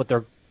think that's what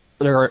their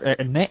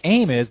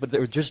aim is, but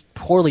they're just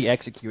poorly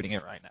executing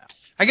it right now.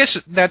 I guess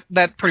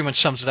that pretty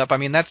much sums it up. I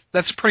mean,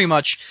 that's pretty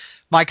much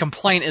my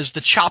complaint is the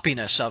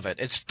choppiness of it.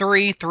 It's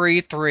 3, 3,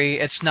 3.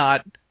 It's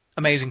not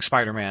Amazing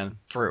Spider-Man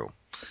through.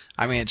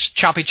 I mean, it's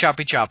choppy,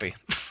 choppy, choppy.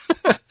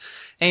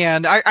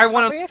 And I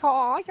want to...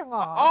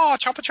 Oh,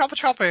 choppy, choppy,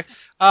 choppy.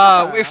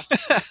 I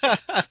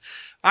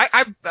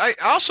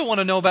also want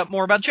to know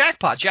more about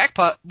Jackpot.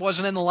 Jackpot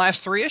wasn't in the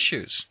last 3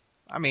 issues.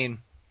 I mean...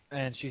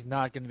 And she's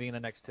not going to be in the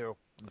next 2.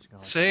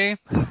 See?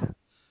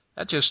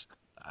 That just...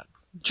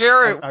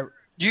 Jared,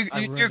 do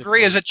you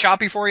agree? Is it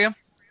choppy for you?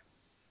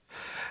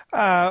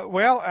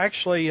 Well,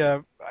 actually,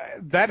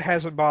 that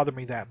hasn't bothered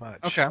me that much.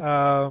 Okay.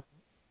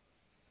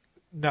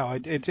 No,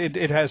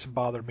 it hasn't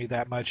bothered me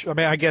that much. I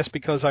mean, I guess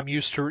because I'm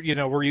used to,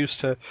 we're used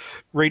to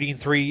reading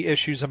 3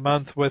 issues a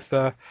month with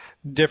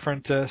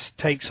different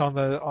takes on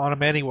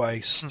them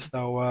anyways.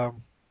 So,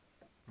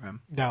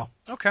 no.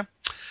 Okay.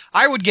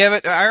 I would give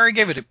it. I already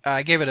gave it.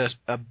 I gave it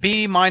a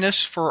B-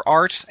 for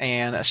art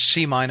and a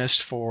C-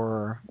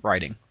 for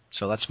writing.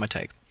 So that's my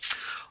take.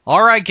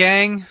 All right,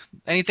 gang.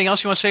 Anything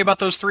else you want to say about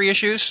those 3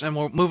 issues? And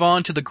we'll move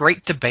on to the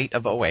great debate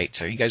of 08.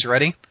 So you guys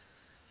ready?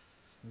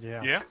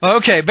 Yeah.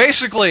 Okay,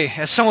 basically,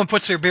 as someone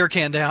puts their beer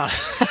can down,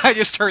 I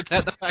just heard that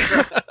in the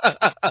background.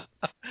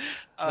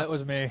 That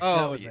was me. Oh,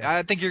 that was me.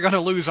 I think you're going to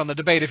lose on the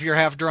debate if you're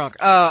half drunk.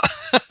 No,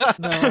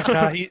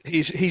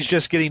 he's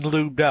just getting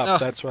lubed up.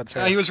 That's what's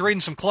happening. He was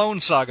reading some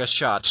Clone Saga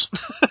shots.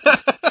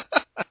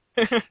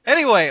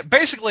 Anyway,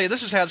 basically,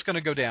 this is how it's going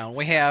to go down.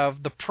 We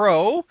have the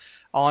pro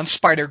on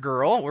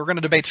Spider-Girl. We're going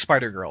to debate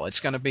Spider-Girl. It's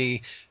going to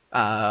be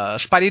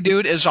Spidey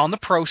Dude is on the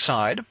pro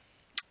side.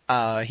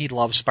 He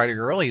loves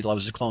Spider-Girl. He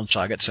loves the Clone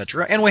Saga,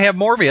 etc. And we have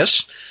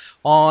Morbius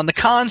on the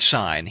con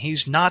side.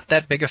 He's not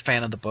that big a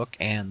fan of the book,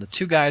 and the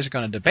 2 guys are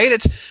going to debate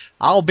it.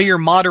 I'll be your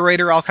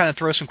moderator. I'll kind of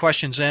throw some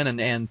questions in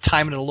and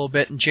time it a little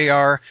bit. And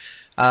JR,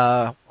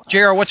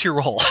 what's your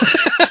role?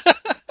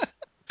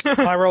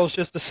 My role is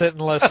just to sit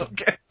and listen.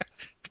 Okay.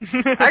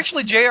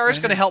 Actually, JR is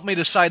going to help me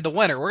decide the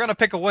winner. We're going to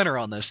pick a winner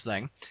on this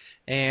thing.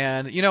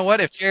 And you know what?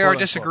 If JR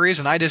disagrees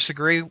and I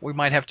disagree, we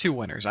might have 2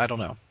 winners. I don't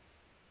know.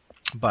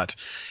 But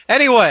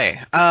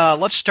anyway,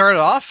 let's start it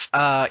off.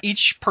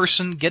 Each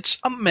person gets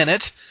a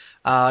minute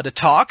to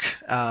talk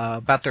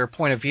about their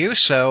point of view.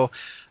 So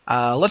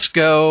let's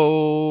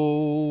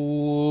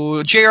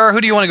go. JR, who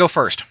do you want to go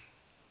first?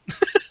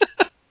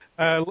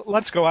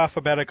 Let's go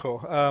alphabetical.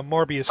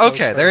 Morbius.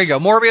 Okay, there you go.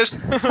 Morbius.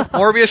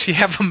 Morbius, you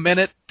have a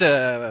minute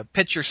to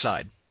pitch your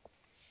side.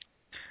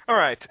 All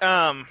right.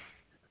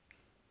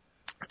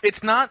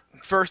 It's not,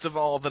 first of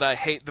all, that I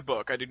hate the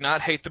book. I do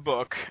not hate the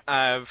book.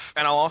 And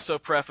I'll also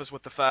preface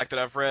with the fact that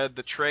I've read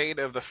the trade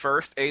of the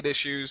first 8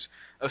 issues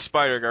of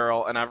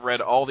Spider-Girl, and I've read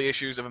all the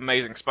issues of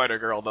Amazing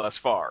Spider-Girl thus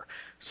far.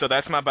 So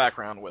that's my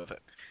background with it.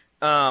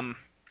 I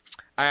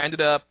ended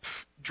up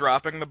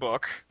dropping the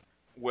book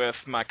with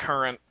my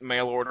current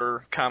mail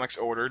order comics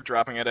order,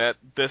 dropping it at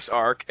this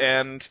arc,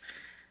 and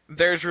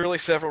there's really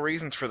several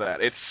reasons for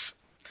that.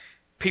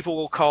 People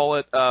will call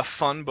it a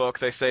fun book.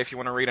 They say if you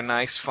want to read a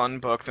nice, fun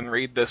book, then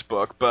read this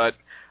book. But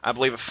I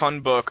believe a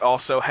fun book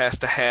also has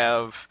to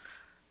have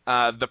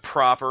the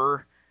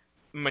proper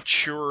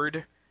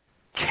matured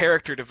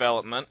character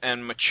development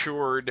and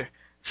matured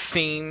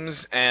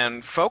themes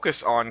and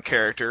focus on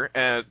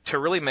character to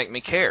really make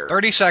me care.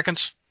 30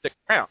 seconds. Stick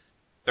around.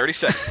 30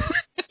 seconds.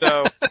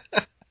 So,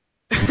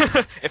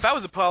 if I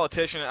was a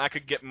politician, I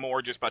could get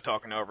more just by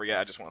talking over you.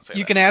 I just want to say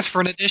You can ask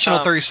for an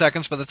additional 30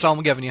 seconds, but that's all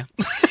I'm giving you.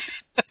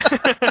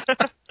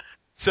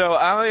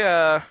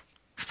 So,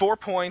 4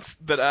 points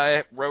that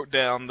I wrote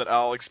down that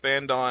I'll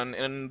expand on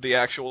in the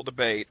actual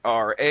debate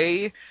are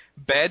A,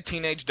 bad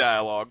teenage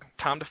dialogue.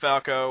 Tom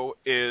DeFalco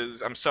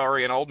is, I'm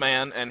sorry, an old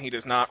man, and he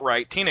does not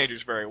write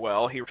teenagers very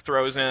well. He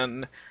throws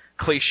in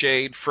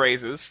cliched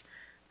phrases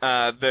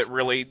that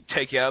really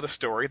take you out of the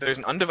story. There's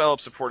an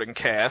undeveloped supporting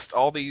cast.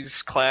 All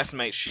these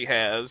classmates she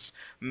has,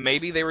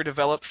 maybe they were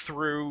developed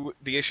through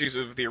the issues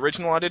of the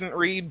original I didn't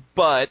read,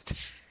 but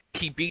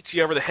he beats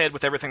you over the head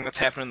with everything that's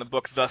happened in the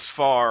book thus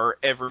far,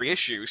 every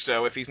issue.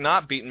 So if he's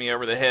not beating me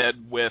over the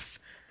head with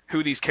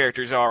who these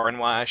characters are and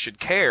why I should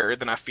care,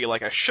 then I feel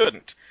like I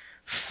shouldn't.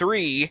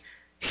 3,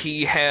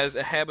 he has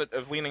a habit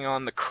of leaning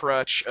on the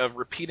crutch of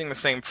repeating the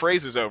same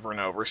phrases over and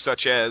over,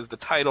 such as the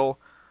title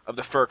of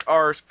the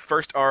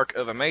first arc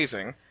of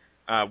Amazing,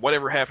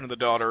 Whatever Happened to the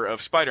Daughter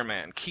of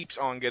Spider-Man, keeps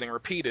on getting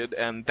repeated,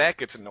 and that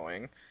gets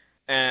annoying.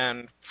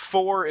 And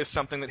 4 is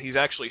something that he's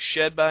actually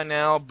shed by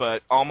now,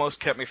 but almost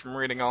kept me from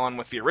reading on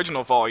with the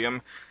original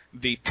volume,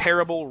 the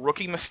terrible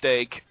rookie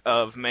mistake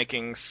of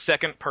making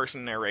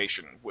second-person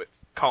narration, with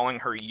calling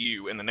her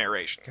you in the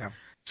narration. Yeah.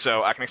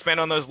 So I can expand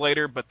on those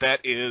later, but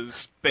that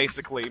is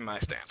basically my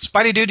stance.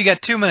 Spidey Dude, you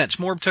got 2 minutes.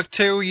 Morb took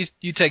 2,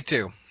 you take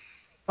 2.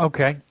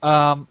 Okay.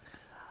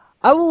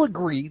 I will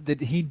agree that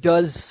he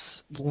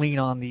does lean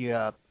on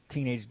the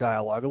teenage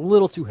dialogue a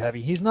little too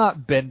heavy. He's not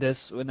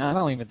Bendis, and I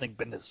don't even think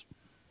Bendis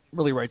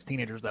really writes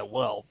teenagers that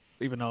well,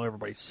 even though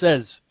everybody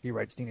says he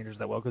writes teenagers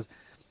that well. Because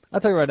I'll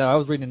tell you right now, I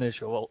was reading an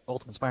issue of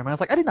Ultimate Spider-Man. I was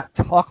like, I did not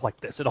talk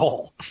like this at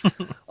all.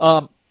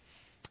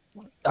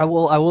 I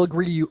will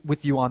agree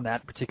with you on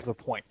that particular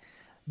point.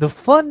 The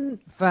fun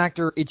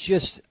factor,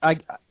 it's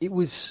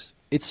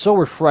so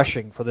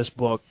refreshing for this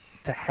book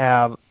to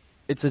have.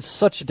 It's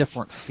such a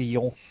different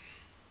feel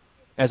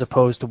as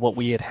opposed to what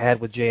we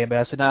had with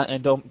JMS.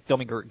 And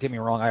don't get me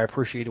wrong, I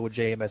appreciated what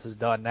JMS has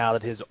done now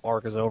that his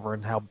arc is over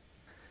and how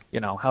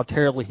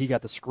terribly he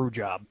got the screw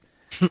job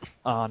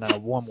on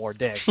One More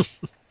Day.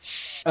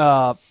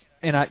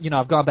 And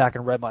I've gone back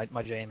and read my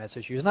JMS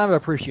issues, and I've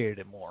appreciated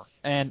it more.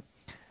 And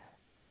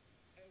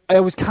I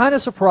was kind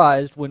of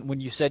surprised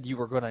when you said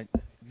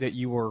that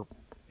you were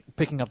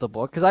picking up the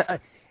book, because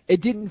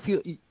it didn't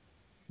feel.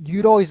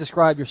 You'd always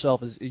described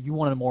yourself as you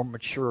wanted a more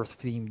mature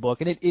themed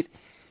book, and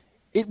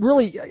it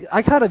really,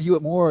 I kind of view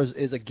it more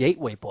as a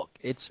gateway book.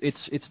 It's I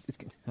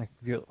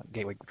view it like a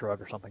gateway drug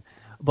or something,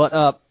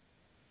 but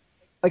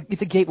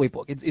it's a gateway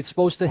book. It's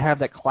supposed to have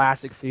that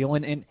classic feel,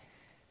 and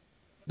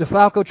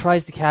DeFalco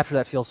tries to capture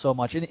that feel so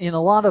much. In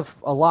a lot of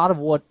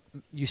what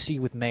you see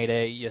with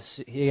Mayday,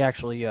 he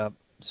actually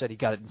said he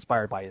got it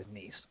inspired by his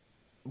niece.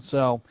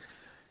 So,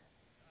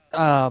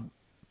 I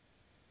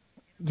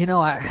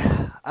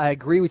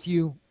agree with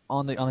you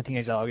on the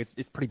teenage dialogue.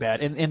 It's pretty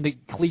bad, and the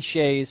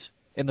cliches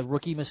and the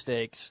rookie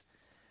mistakes.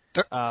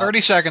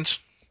 30 seconds.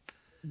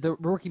 The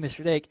rookie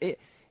mistake.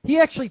 He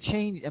actually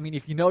changed. I mean,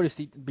 if you notice,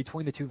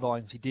 between the 2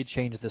 volumes, he did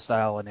change the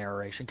style of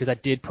narration because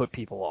that did put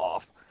people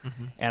off.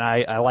 Mm-hmm. And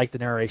I like the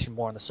narration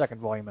more in the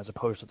second volume as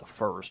opposed to the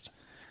first.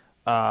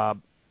 But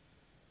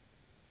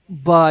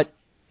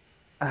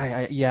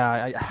I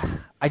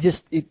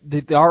just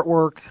the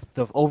artwork,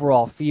 the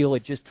overall feel,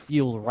 it just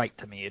feels right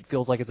to me. It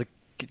feels like it's a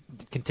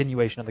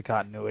continuation of the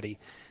continuity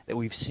that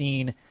we've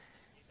seen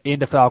in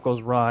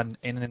DeFalco's run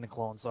and in the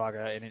Clone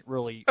Saga, and it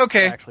really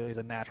actually is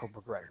a natural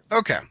progression.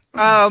 Okay.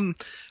 I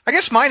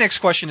guess my next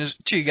question is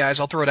to you guys.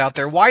 I'll throw it out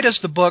there. Why does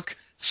the book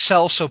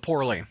sell so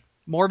poorly?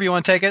 Morb, you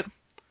want to take it?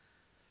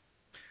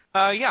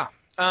 Yeah.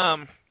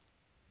 I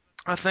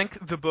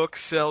think the book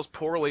sells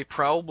poorly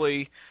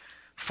probably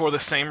for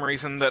the same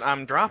reason that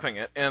I'm dropping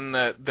it, in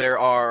that there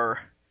are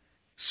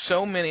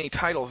so many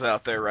titles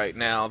out there right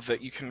now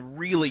that you can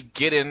really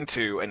get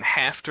into and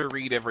have to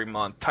read every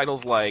month.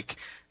 Titles like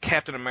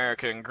Captain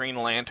America and Green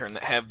Lantern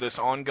that have this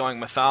ongoing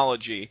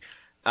mythology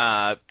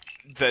that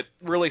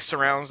really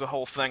surrounds the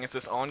whole thing. It's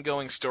this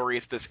ongoing story.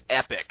 It's this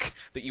epic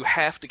that you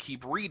have to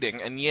keep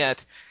reading, and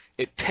yet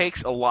it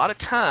takes a lot of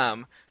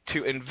time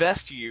to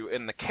invest you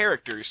in the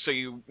characters, so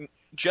you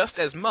just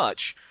as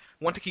much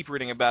want to keep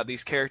reading about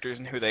these characters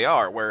and who they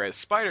are, whereas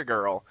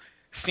Spider-Girl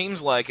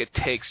seems like it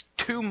takes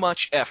too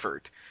much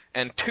effort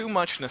and too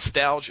much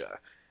nostalgia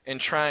in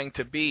trying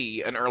to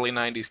be an early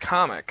 90s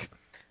comic,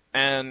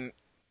 and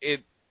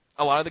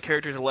a lot of the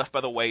characters are left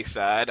by the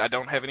wayside. I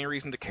don't have any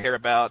reason to care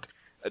about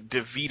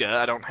DeVita.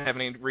 I don't have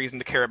any reason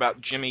to care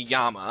about Jimmy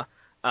Yama.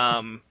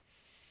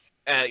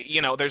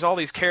 There's all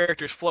these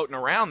characters floating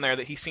around there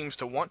that he seems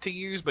to want to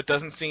use, but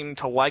doesn't seem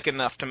to like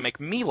enough to make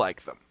me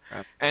like them.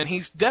 Right. And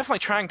he's definitely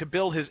trying to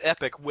build his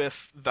epic with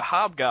the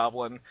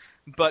Hobgoblin,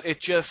 but it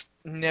just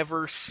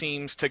never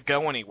seems to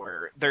go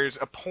anywhere. There's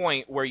a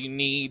point where you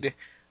need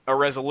a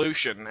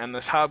resolution, and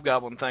this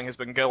Hobgoblin thing has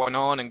been going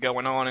on and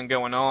going on and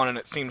going on, and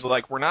it seems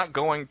like we're not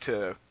going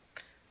to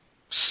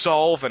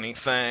solve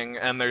anything,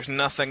 and there's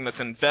nothing that's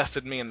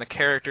invested me in the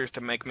characters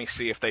to make me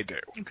see if they do.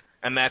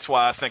 And that's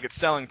why I think it's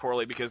selling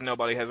poorly, because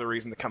nobody has a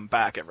reason to come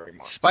back every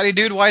month. Spidey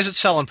Dude, why is it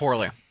selling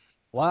poorly?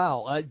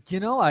 Wow, I'm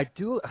going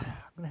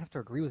to have to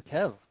agree with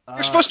Kev.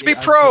 You're supposed to be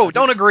pro.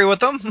 Don't agree with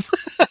them.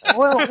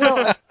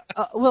 I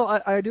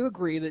do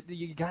agree that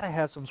you got to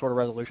have some sort of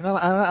resolution.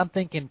 I'm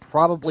thinking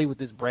probably with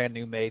this brand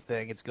new May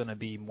thing, it's going to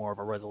be more of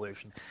a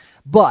resolution.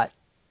 But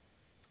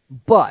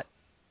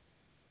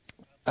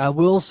I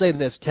will say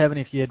this, Kevin,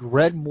 if you had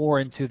read more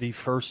into the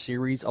first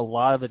series, a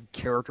lot of the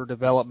character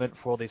development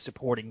for the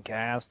supporting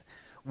cast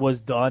was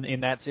done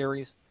in that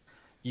series.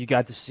 You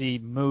got to see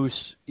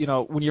Moose.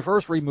 When you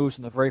first read Moose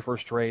in the very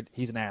first trade,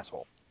 he's an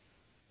asshole.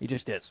 He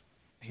just is.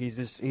 He's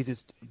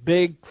this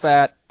big,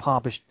 fat,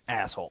 pompous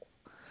asshole.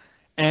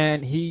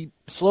 And he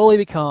slowly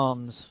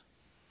becomes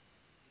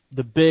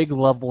the big,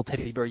 lovable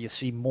teddy bear you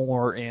see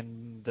more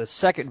in the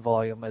second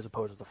volume as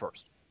opposed to the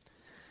first.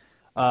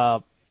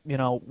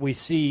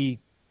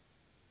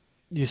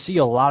 You see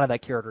a lot of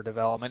that character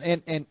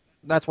development, and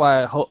that's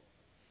why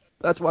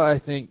I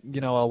think a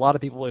lot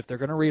of people, if they're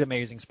going to read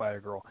Amazing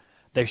Spider-Girl,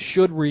 they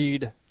should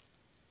read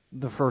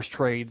the first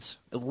trades,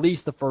 at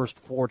least the first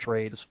 4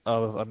 trades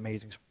of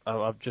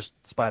just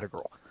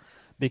Spider-Girl,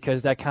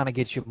 because that kind of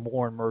gets you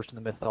more immersed in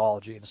the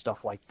mythology and stuff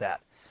like that.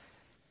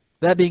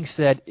 That being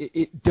said,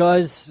 it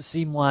does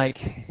seem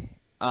like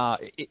I'll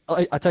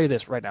tell you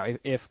this right now: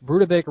 if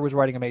Bruta Baker was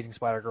writing Amazing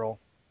Spider-Girl,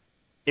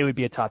 it would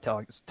be a top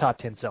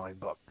 10 selling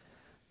book.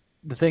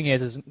 The thing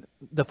is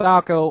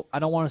DeFalco, I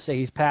don't want to say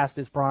he's past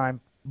his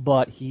prime,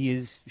 but he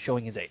is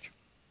showing his age.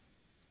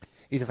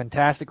 He's a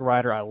fantastic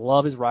writer. I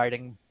love his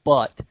writing,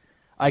 but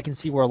I can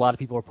see where a lot of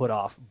people are put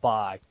off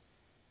by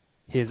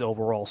his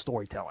overall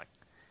storytelling.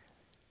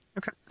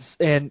 Okay.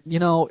 And,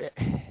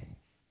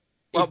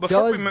 Well,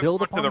 before we move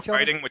build on upon to each the other.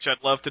 writing, which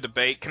I'd love to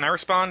debate, can I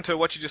respond to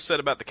what you just said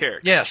about the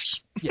character? Yes.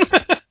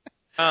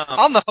 Um,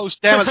 I'm the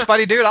host, damn it,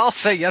 Spidey Dude. I'll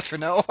say yes or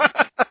no.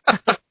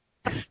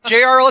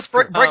 JR, let's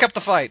break up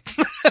the fight.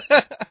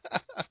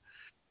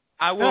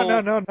 I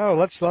will. No.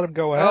 Let's let him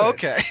go ahead. Oh,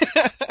 okay.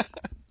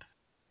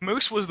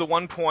 Moose was the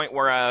one point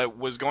where I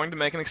was going to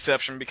make an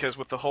exception, because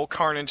with the whole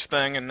Carnage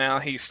thing, and now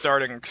he's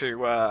starting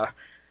to,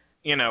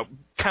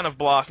 kind of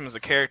blossom as a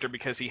character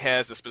because he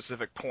has a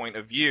specific point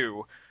of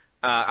view.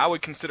 I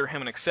would consider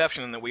him an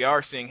exception in that we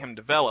are seeing him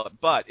develop.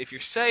 But if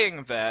you're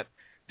saying that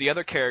the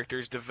other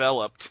characters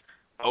developed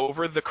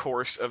over the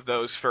course of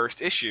those first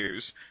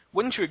issues,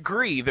 wouldn't you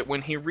agree that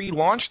when he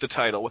relaunched the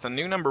title with a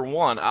new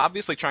 #1,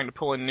 obviously trying to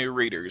pull in new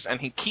readers, and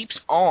he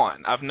keeps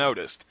on, I've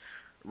noticed,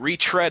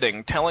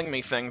 retreading, telling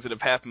me things that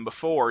have happened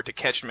before to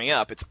catch me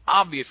up, it's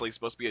obviously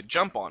supposed to be a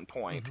jump-on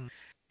point. Mm-hmm.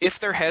 If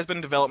there has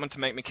been development to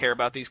make me care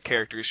about these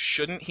characters,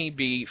 shouldn't he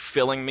be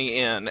filling me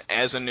in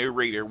as a new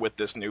reader with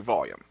this new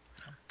volume?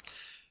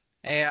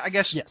 I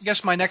guess Yes. I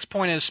guess my next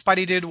point is,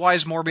 Spidey Dude, why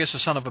is Morbius a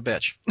son of a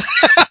bitch?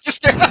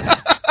 Just kidding.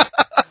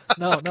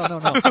 No.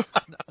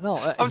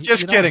 I'm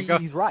just kidding.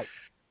 He's right.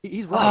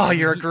 He's right. Oh,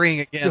 you're agreeing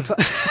again.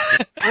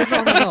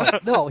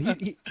 No.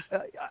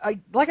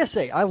 Like I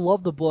say, I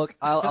love the book.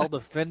 I'll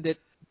defend it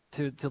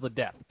to the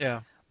death.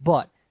 Yeah.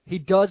 But he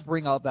does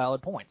bring up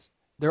valid points.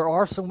 There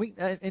are some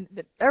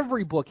and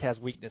every book has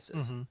weaknesses.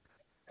 Mm-hmm.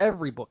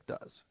 Every book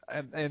does.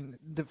 And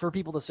for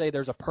people to say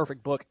there's a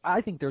perfect book, I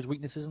think there's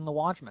weaknesses in The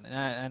Watchmen.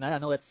 And I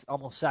know that's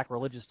almost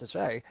sacrilegious to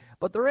say,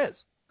 but there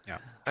is. Yeah.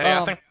 Hey,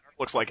 I think it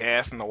looks like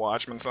ass in The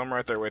Watchmen, so I'm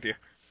right there with you.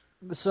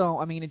 So,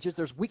 I mean,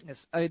 there's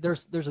weakness.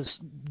 There's a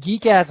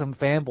geekasm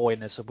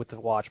fanboyness with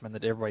The Watchmen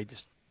that everybody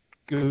just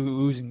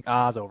oohs and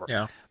ahs over.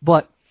 Yeah.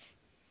 But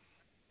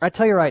I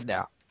tell you right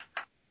now,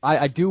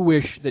 I do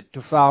wish that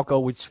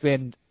DeFalco would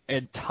spend an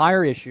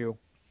entire issue,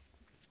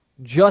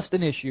 just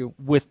an issue,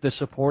 with the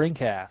supporting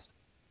cast,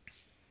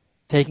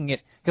 taking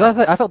it, because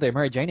I felt the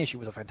Mary Jane issue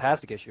was a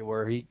fantastic issue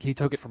where he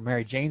took it from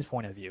Mary Jane's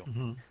point of view,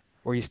 Mm-hmm.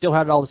 where you still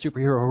had all the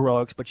superhero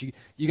heroics, but you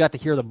got to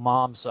hear the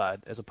mom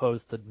side as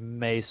opposed to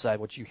May's side,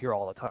 which you hear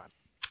all the time.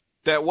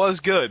 That was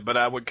good, but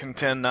I would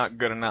contend not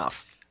good enough.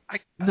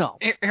 No.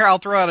 Here, I'll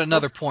throw out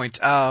another point.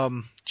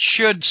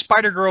 Should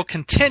Spider-Girl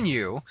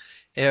continue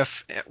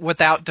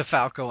without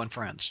DeFalco and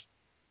friends?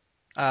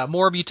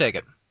 Morb, you take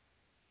it.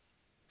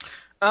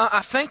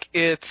 I think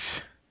it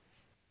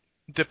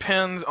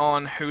depends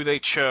on who they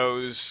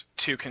chose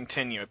to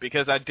continue it,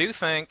 because I do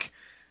think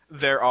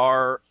there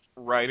are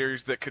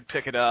writers that could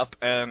pick it up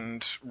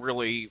and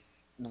really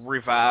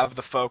revive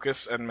the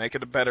focus and make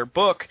it a better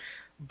book,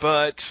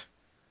 but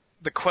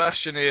the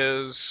question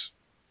is,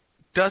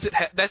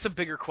 that's a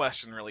bigger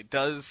question, really.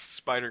 Does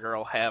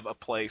Spider-Girl have a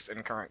place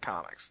in current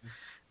comics?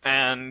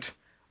 And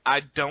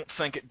I don't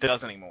think it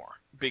does anymore,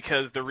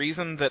 because the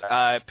reason that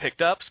I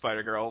picked up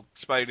Spider-Girl,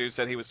 Spidey Dude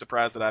said he was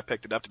surprised that I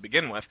picked it up to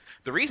begin with.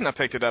 The reason I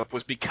picked it up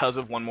was because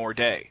of One More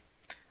Day.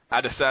 I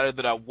decided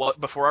that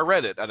before I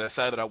read it, I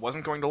decided that I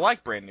wasn't going to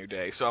like Brand New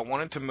Day, so I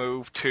wanted to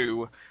move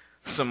to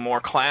some more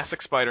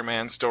classic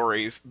Spider-Man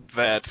stories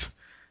that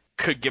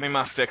could give me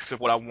my fix of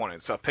what I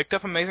wanted. So I picked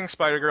up Amazing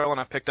Spider-Girl and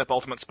I picked up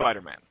Ultimate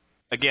Spider-Man.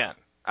 Again,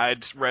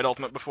 I'd read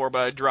Ultimate before,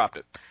 but I dropped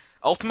it.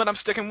 Ultimate I'm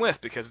sticking with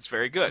because it's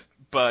very good,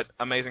 but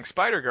Amazing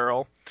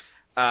Spider-Girl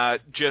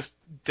just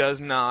does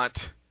not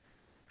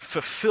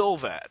fulfill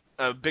that.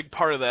 A big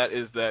part of that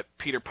is that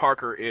Peter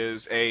Parker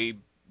is a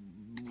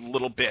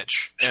little bitch,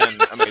 and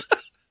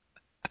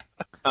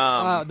no,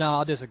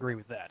 I'll disagree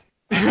with that.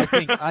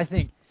 I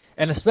think,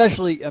 and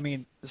especially, I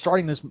mean,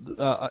 starting this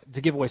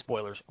to give away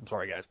spoilers. I'm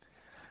sorry, guys,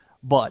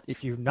 but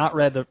if you've not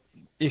read the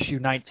issue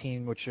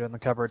 19, which on the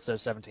cover it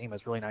says 17, but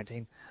it's really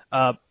 19.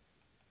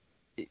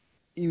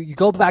 You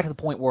go back to the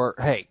point where,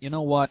 hey, you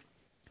know what?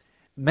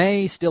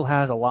 May still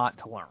has a lot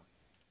to learn.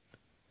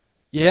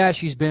 Yeah,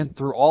 she's been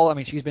through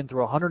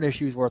 100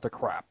 issues worth of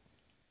crap.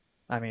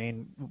 I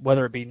mean,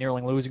 whether it be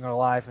nearly losing her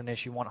life in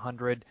issue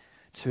 100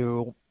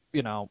 to,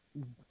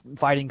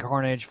 fighting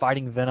Carnage,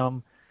 fighting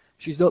Venom.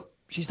 She's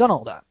done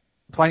all that.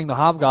 Fighting the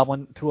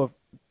Hobgoblin to a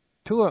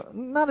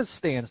not a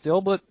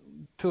standstill, but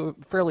to a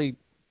fairly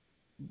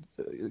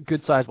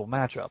good sizable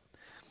matchup.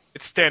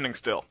 It's standing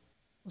still.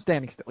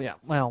 Standing still, yeah.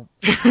 Well,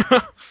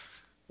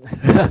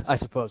 I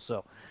suppose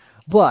so.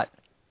 But,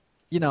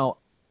 we don't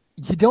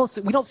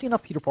see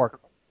enough Peter Parker.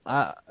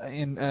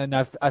 And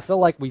I feel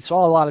like we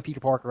saw a lot of Peter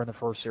Parker in the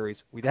first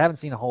series. We haven't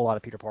seen a whole lot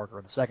of Peter Parker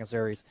in the second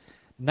series.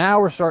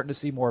 Now we're starting to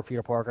see more of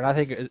Peter Parker, and I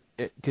think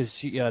because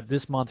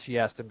this month she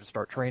asked him to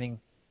start training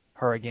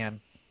her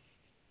again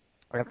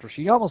after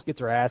she almost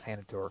gets her ass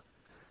handed to her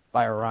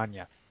by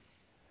Aranya,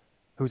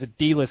 who's a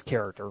D-list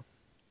character.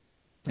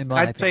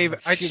 I'd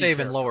save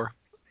and lower.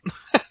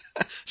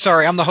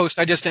 Sorry, I'm the host.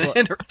 I just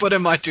put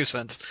in my 2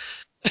 cents.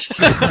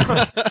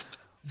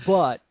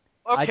 But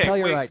I tell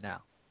you right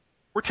now.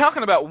 We're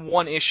talking about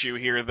one issue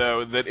here,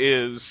 though, that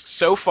is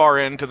so far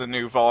into the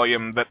new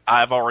volume that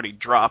I've already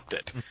dropped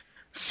it.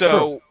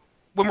 So,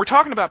 when we're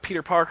talking about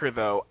Peter Parker,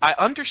 though, I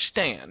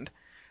understand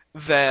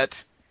that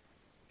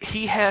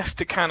he has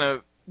to kind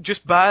of,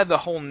 just by the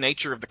whole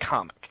nature of the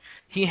comic,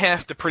 he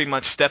has to pretty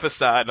much step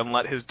aside and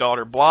let his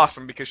daughter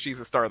blossom because she's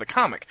the star of the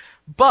comic.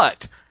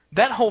 But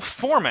that whole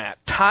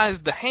format ties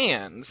the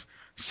hands,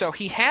 so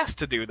he has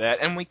to do that,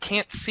 and we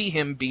can't see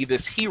him be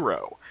this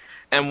hero.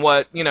 And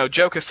what,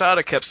 Joe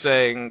Quesada kept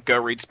saying, go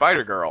read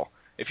Spider-Girl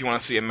if you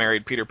want to see a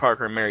married Peter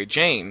Parker and Mary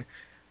Jane.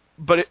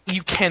 But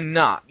you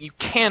cannot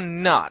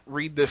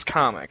read this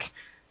comic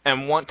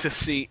and want to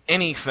see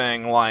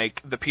anything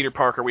like the Peter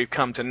Parker we've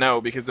come to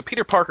know, because the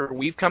Peter Parker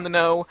we've come to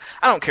know,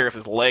 I don't care if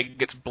his leg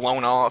gets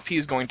blown off,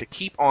 he's going to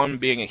keep on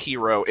being a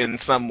hero in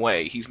some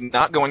way. He's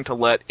not going to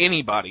let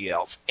anybody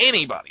else,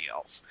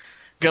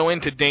 go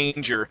into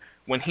danger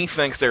when he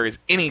thinks there is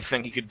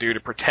anything he could do to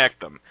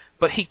protect them.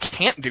 But he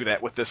can't do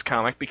that with this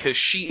comic because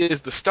she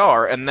is the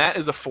star, and that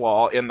is a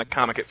flaw in the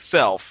comic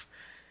itself,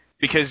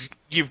 because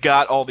you've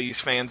got all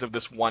these fans of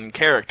this one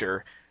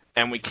character,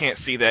 and we can't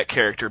see that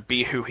character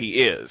be who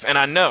he is. And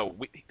I know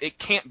it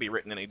can't be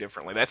written any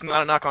differently. That's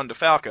not a knock on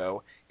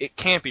DeFalco. It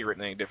can't be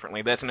written any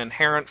differently. That's an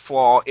inherent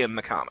flaw in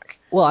the comic.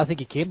 Well, I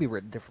think it can be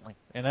written differently,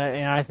 and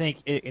I think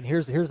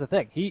here's the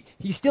thing.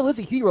 He still is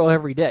a hero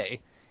every day,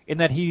 in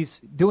that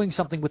he's doing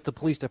something with the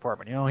police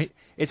department.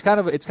 It's kind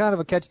of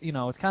a catch.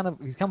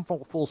 He's come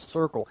full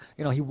circle.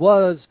 He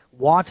was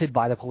wanted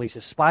by the police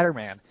as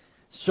Spider-Man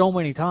so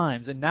many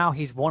times, and now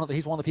he's one of the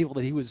people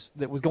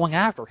that was going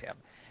after him.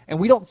 And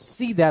we don't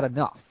see that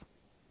enough.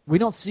 We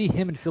don't see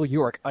him and Phil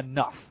Urich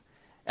enough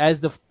as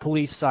the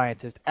police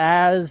scientist.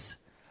 As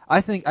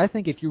I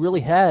think if you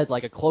really had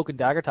like a cloak and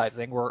dagger type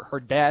thing where her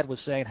dad was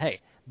saying,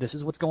 "Hey, this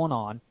is what's going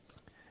on.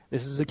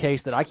 This is a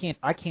case that I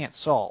can't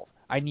solve.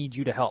 I need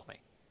you to help me."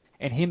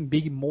 And him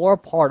being more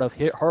part of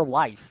her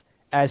life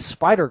as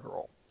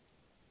Spider-Girl,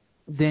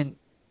 then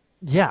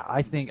yeah,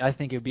 I think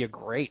it would be a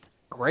great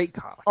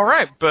comic. All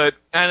right, but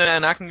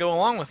and I can go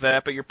along with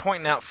that, but you're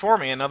pointing out for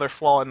me another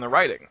flaw in the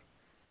writing.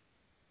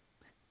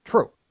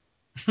 True.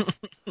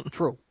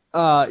 True.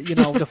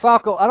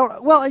 DeFalco, I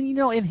don't. Well,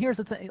 and here's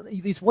the thing: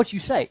 it's what you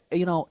say.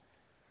 I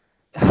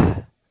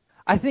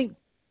think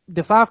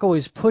DeFalco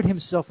has put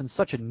himself in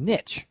such a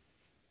niche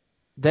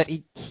that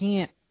he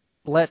can't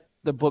let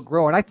the book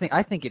grow, and I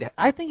think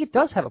it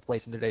does have a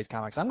place in today's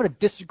comics. I'm going to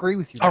disagree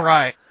with you. All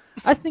right.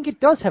 I think it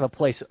does have a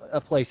place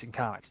in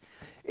comics.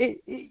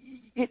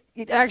 It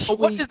actually. But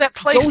what does that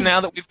place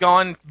now that we've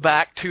gone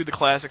back to the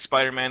classic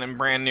Spider-Man and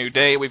Brand New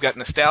Day? We've got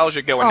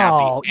nostalgia going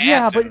out the ass.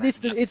 Yeah, but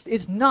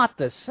it's not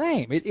the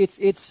same.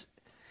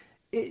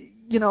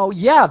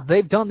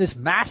 They've done this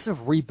massive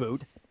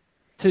reboot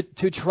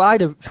to try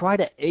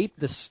to ape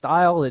the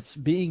style that's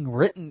being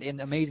written in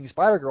Amazing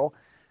Spider-Girl.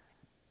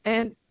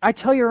 And I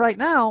tell you right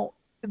now,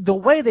 the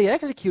way they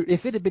execute,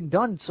 if it had been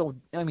done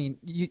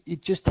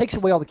it just takes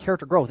away all the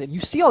character growth. And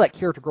you see all that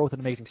character growth in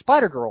Amazing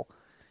Spider-Girl.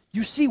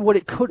 You see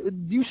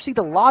you see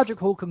the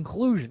logical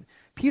conclusion.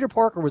 Peter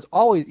Parker was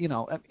always,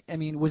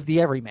 was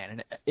the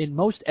everyman. And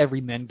most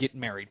everymen get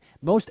married.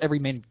 Most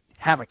everymen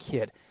have a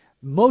kid.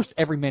 Most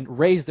everymen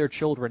raise their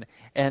children,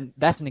 and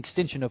that's an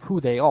extension of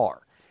who they are.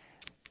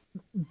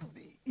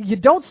 you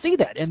don't see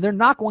that, and they're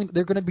going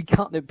to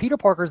become. Peter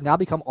Parker's now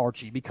become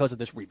Archie because of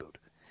this reboot.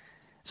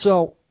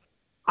 So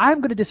I'm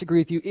going to disagree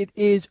with you. It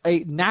is a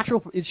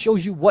natural. It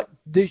shows you what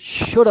this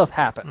should have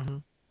happened. Mm-hmm.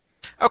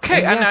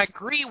 Okay, and I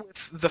agree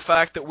with the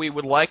fact that we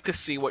would like to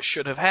see what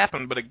should have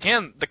happened, but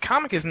again, the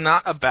comic is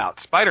not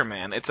about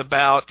Spider-Man. It's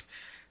about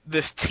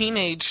this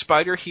teenage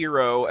spider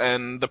hero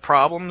and the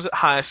problems at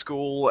high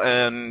school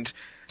and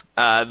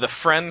the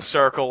friend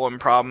circle and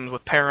problems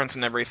with parents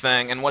and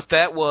everything, and what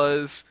that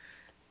was,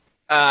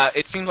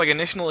 it seems like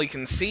initially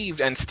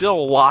conceived and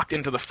still locked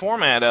into the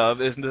format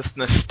of is this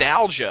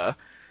nostalgia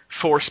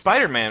for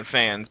Spider-Man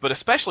fans, but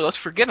especially, let's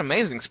forget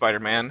Amazing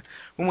Spider-Man,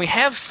 when we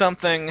have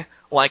something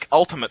like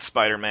Ultimate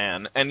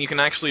Spider-Man, and you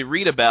can actually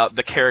read about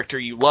the character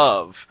you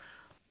love,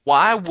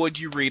 why would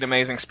you read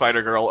Amazing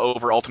Spider-Girl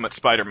over Ultimate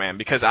Spider-Man?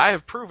 Because I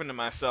have proven to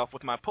myself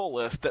with my pull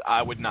list that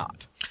I would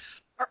not.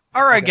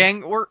 All right,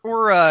 gang,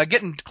 we're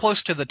getting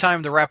close to the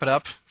time to wrap it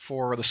up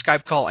for the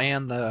Skype call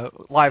and the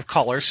live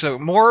callers. So,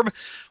 Morb,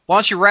 why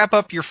don't you wrap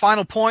up your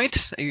final point,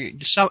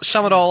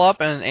 sum it all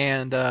up,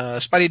 and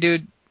Spidey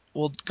Dude,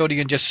 we'll go to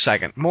you in just a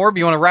second. Morb,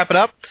 you want to wrap it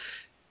up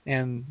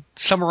and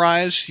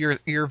summarize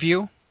your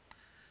view?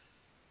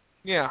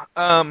 Yeah.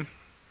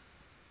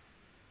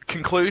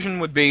 Conclusion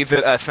would be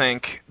that I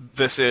think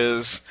this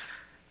is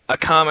a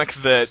comic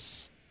that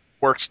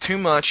works too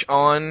much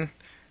on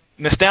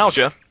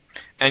nostalgia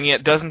and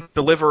yet doesn't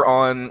deliver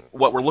on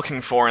what we're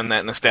looking for in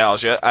that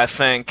nostalgia. I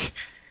think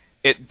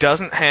it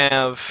doesn't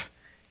have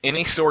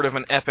any sort of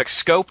an epic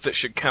scope that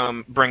should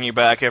bring you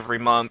back every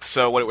month,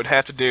 so what it would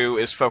have to do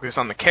is focus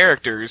on the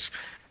characters,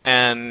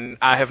 and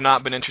I have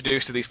not been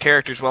introduced to these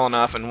characters well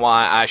enough and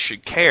why I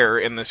should care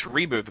in this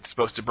reboot that's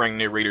supposed to bring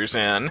new readers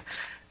in.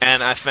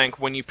 And I think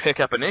when you pick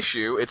up an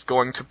issue, it's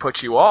going to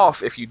put you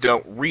off if you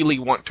don't really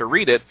want to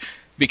read it,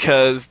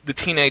 because the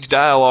teenage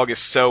dialogue is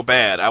so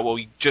bad. I will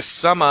just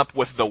sum up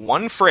with the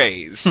one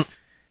phrase,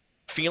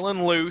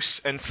 feeling loose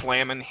and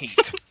slamming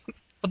heat.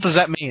 What does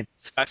that mean?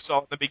 I saw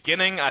in the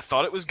beginning, I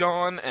thought it was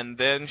gone, and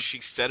then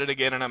she said it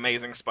again in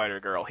Amazing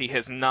Spider-Girl. He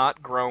has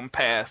not grown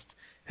past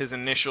his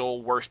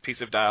initial worst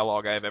piece of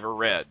dialogue I've ever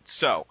read.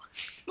 So,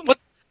 what?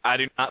 I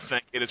do not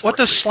think it is What worth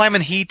does reading.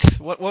 slamming heat,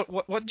 what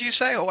did you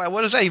say?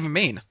 What does that even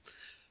mean?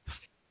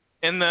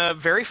 In the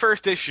very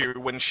first issue,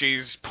 when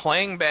she's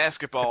playing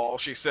basketball,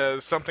 she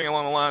says something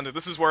along the lines of,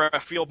 "This is where I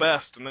feel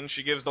best," and then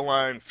she gives the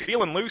line,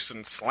 "Feeling loose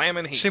and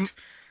slamming heat."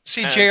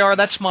 See, JR,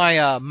 that's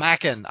my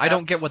Mackin. I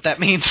don't get what that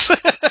means.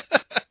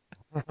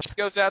 She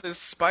goes out as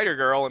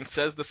Spider-Girl and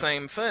says the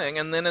same thing,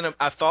 and then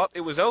I thought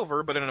it was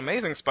over, but in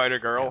Amazing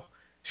Spider-Girl,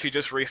 she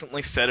just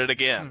recently said it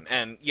again.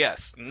 And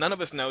yes, none of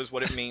us knows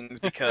what it means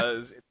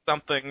because it's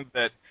something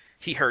that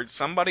he heard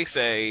somebody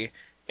say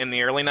in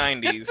the early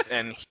 90s,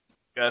 and he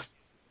just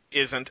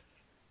isn't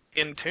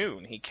in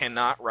tune. He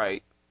cannot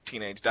write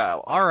teenage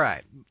dialogue. All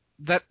right.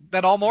 That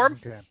all,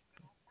 Morb? Okay.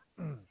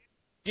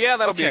 Yeah,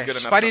 that'll be a good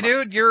enough. Spidey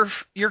Dude,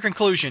 your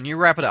conclusion. You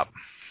wrap it up.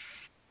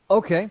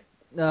 Okay.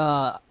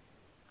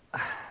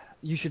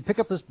 You should pick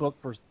up this book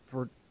for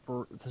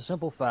the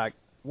simple fact,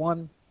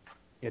 one,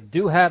 you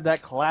do have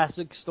that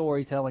classic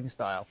storytelling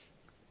style,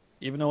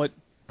 even though it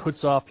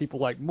puts off people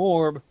like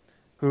Morb,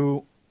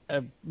 who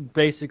have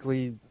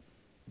basically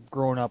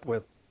grown up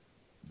with,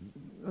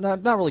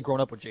 not really grown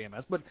up with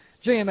JMS, but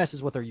JMS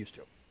is what they're used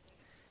to.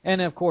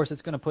 And of course,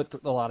 it's going to put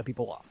a lot of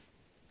people off.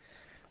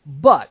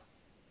 But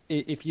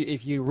if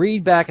you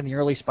read back in the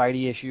early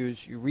Spidey issues,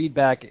 you read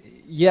back,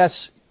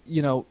 yes,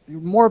 you know,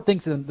 Morb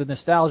thinks the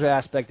nostalgia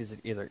aspect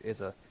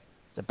is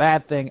a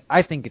bad thing.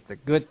 I think it's a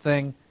good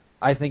thing.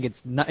 I think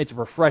it's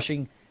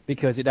refreshing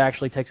because it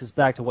actually takes us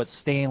back to what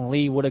Stan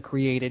Lee would have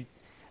created.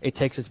 It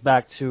takes us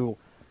back to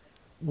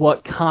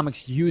what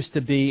comics used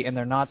to be, and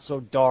they're not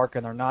so dark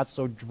and they're not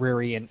so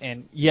dreary.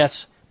 And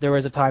yes, there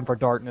is a time for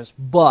darkness,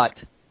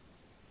 but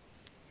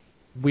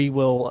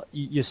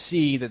you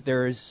see that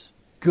there is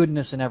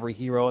goodness in every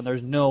hero, and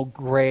there's no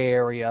gray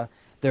area.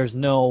 There's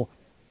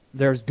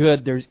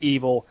good, there's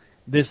evil.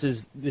 This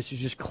is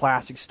just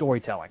classic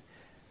storytelling.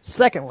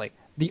 Secondly,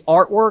 the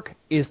artwork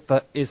is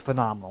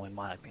phenomenal in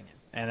my opinion,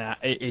 and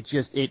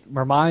it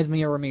reminds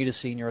me of Romita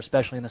Sr.,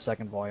 especially in the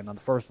second volume. On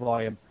the first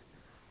volume,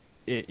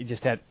 it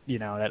just had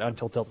that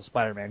Until Tales of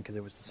Spider-Man because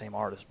it was the same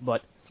artist,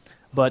 but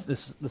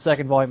the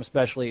second volume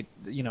especially,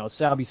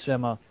 Sal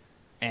Buscema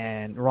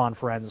and Ron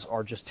Frenz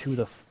are just two of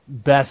the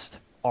best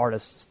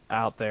artists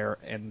out there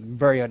and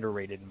very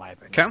underrated in my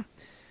opinion.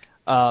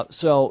 Okay.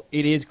 So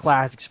it is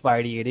classic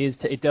Spidey.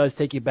 It does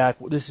take you back.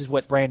 This is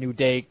what Brand New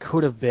Day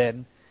could have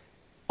been,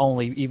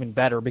 only even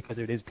better because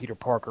it is Peter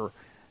Parker.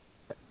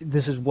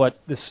 This is what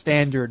the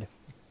standard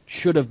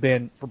should have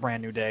been for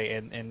Brand New Day,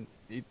 and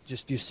it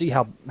just you see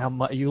how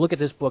much you look at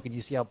this book and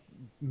you see how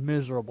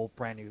miserable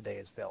Brand New Day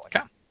is feeling.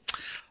 Okay.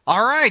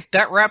 All right,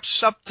 that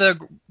wraps up the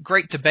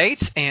great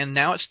debate, and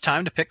now it's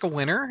time to pick a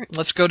winner.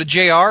 Let's go to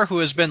JR, who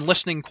has been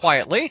listening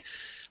quietly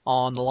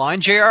on the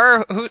line.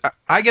 JR,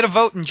 I get a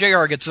vote and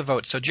JR gets a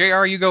vote. So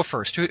JR, you go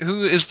first.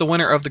 Who is the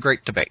winner of the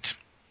great debate?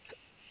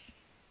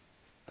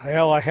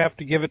 Hell, I have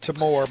to give it to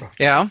Morb.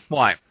 Yeah,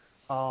 why?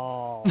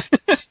 Oh.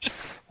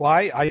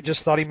 Why? I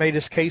just thought he made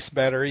his case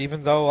better,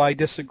 even though I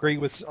disagree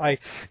with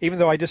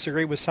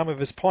some of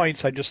his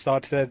points. I just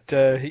thought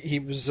that he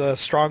was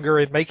stronger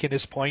in making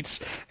his points,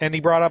 and he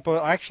brought up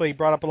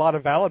a lot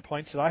of valid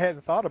points that I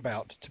hadn't thought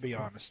about, to be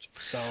honest.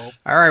 So,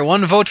 all right,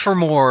 one vote for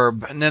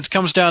Morb, and it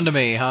comes down to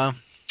me, huh?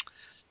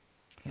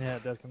 Yeah,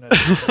 it does come down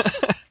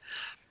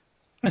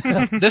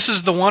to This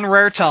is the one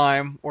rare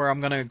time where I'm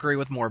going to agree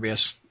with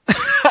Morbius.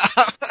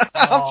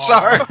 I'm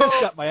sorry.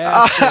 Got my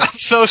ass I'm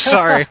so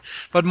sorry.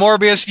 But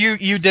Morbius,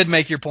 you did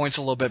make your points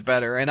a little bit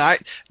better. And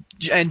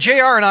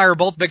JR and I are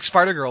both big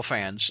Spider-Girl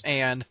fans,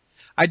 and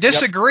I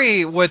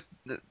disagree with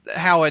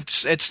how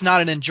it's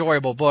not an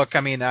enjoyable book.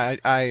 I mean,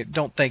 I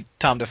don't think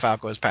Tom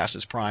DeFalco has passed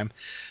his prime.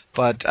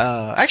 But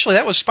actually,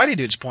 that was Spidey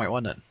Dude's point,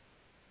 wasn't it?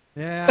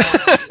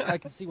 Yeah, I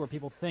can see where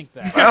people think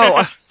that.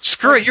 Oh,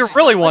 screw it. You're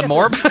really one,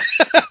 Morb.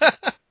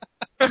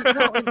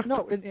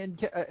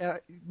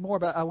 More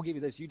about. I will give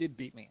you this. You did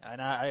beat me,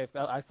 and I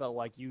felt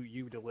like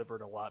you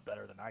delivered a lot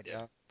better than I did.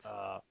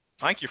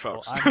 Thank you,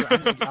 folks.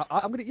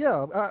 I'm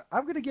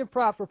gonna give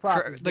props for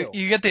props.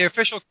 You get the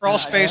official Crawl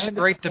Space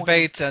Great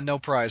Debate no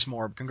prize,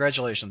 Morb.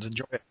 Congratulations.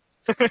 Enjoy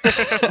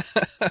it.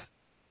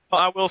 Well,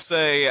 I will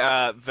say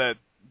that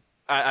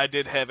I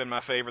did have in my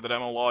favor that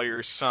I'm a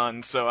lawyer's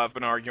son, so I've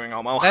been arguing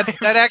all my life.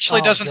 That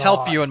actually doesn't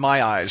help you in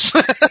my eyes.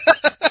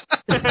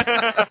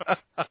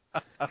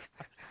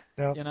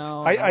 No. You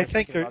know, I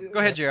think there. Go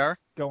ahead, JR.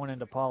 Going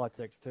into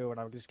politics too, and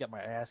I would just get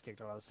my ass kicked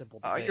on a simple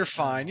debate. Oh, you're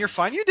fine. You're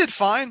fine. You did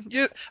fine.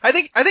 I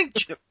think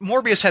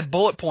Morbius had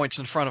bullet points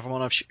in front of him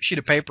on a sheet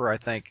of paper. I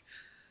think.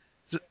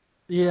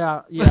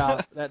 Yeah,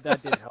 that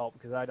did help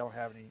because I don't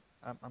have any.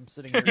 I'm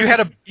sitting here.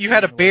 You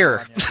had a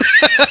beer.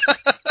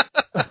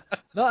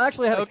 No,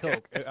 actually, I had a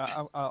Coke.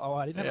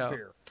 I didn't have a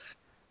beer.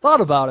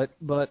 Thought about it,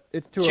 but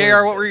it's too early.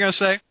 JR, what were you going to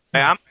say?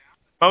 Hey, I'm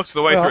most of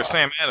the way through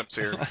Sam Adams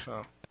here.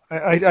 So.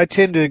 I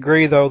tend to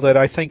agree, though, that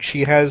I think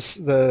she has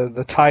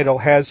the title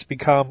has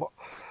become.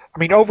 I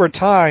mean, over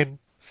time.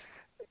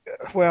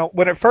 Well,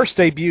 when it first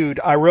debuted,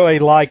 I really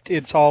liked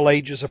its all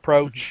ages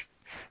approach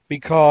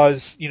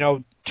because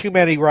too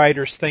many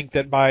writers think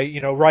that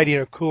writing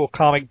a cool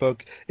comic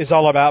book is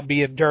all about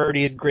being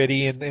dirty and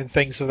gritty and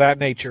things of that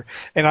nature.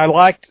 And I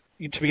liked.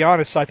 To be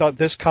honest, I thought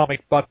this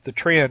comic bucked the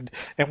trend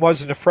and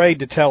wasn't afraid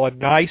to tell a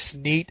nice,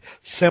 neat,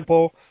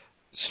 simple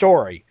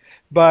story.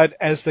 But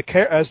as the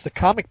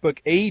comic book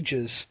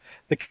ages,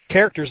 the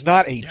character's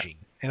not aging.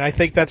 And I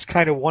think that's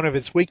kind of one of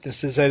its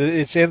weaknesses, that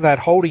it's in that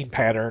holding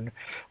pattern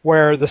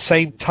where the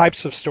same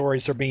types of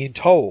stories are being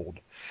told.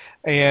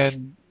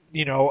 And,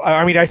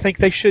 I think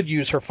they should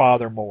use her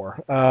father more,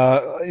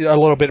 a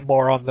little bit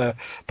more on the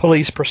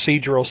police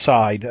procedural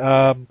side.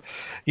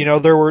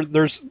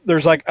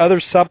 There's like other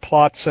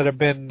subplots that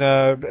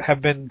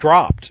have been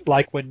dropped,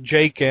 like when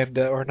Jake and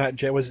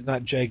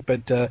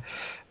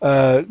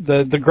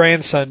the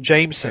grandson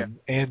Jameson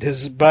and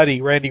his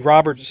buddy Randy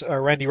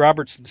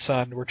Robertson's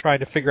son were trying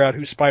to figure out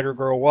who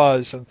Spider-Girl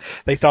was, and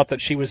they thought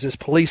that she was this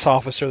police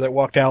officer that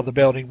walked out of the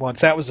building once.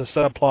 That was a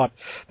subplot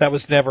that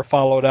was never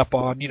followed up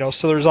on.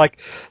 So there's like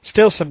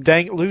still some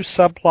loose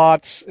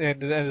subplots,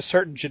 and a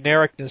certain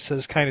genericness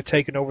has kind of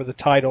taken over the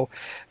title.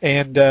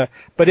 And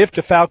but if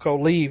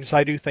DeFalco leaves,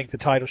 I do think the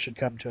title should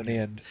come to an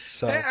end.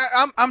 So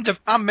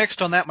I'm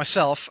mixed on that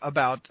myself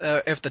about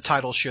if the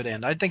title should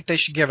end. I think they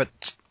should give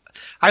it.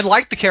 I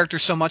like the character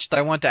so much that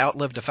I want to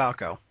outlive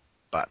DeFalco,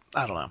 but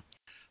I don't know.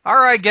 All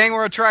right, gang,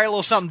 we're going to try a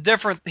little something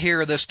different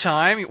here this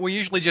time. We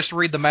usually just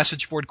read the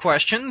message board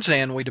questions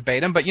and we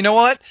debate them, but you know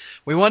what?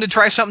 We wanted to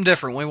try something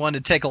different. We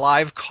wanted to take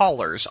live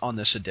callers on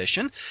this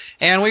edition,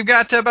 and we've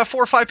got about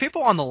 4 or 5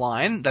 people on the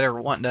line that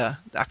are wanting to.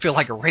 I feel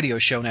like a radio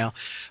show now.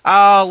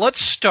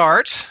 Let's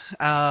start.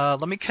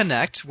 Let me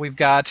connect. We've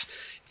got,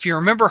 if you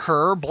remember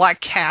her,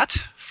 Black Cat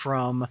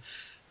from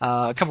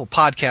a couple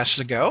podcasts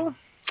ago.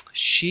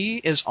 She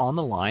is on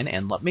the line,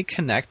 and let me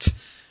connect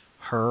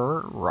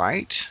her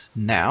right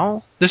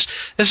now. This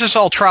is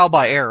all trial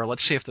by error.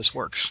 Let's see if this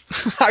works.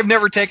 I've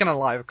never taken a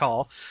live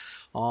call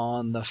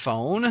on the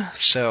phone,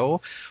 so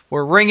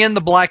we're ringing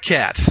the Black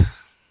Cat.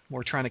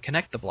 We're trying to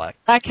connect the Black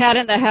Cat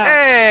in the house.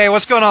 Hey,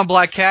 what's going on,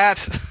 Black Cat?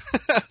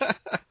 How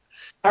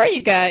are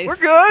you guys? We're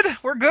good.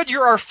 We're good.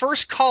 You're our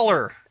first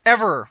caller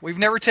ever. We've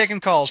never taken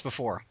calls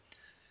before.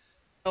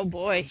 Oh,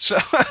 boy. So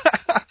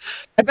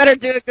I better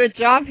do a good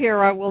job here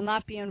or I will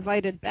not be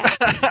invited back.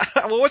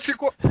 Well, what's your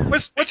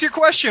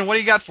question? What do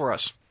you got for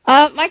us?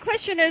 My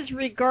question is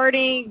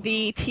regarding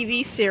the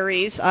TV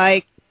series.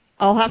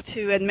 I'll have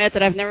to admit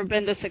that I've never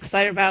been this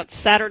excited about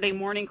Saturday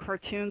morning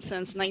cartoons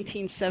since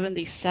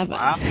 1977.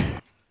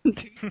 Wow.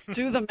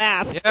 Do the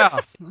math.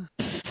 Yeah.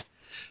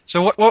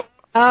 So what?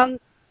 I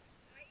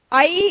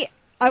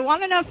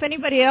want to know if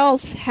anybody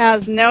else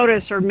has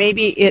noticed, or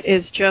maybe it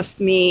is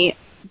just me.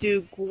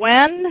 Do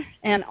Gwen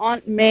and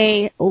Aunt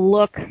May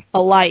look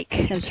alike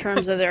in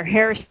terms of their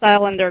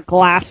hairstyle and their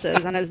glasses?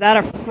 And is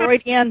that a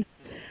Freudian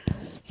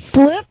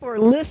slip or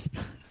lisp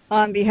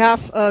on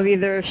behalf of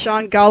either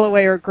Sean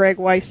Galloway or Greg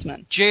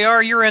Weisman?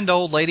 JR, you're into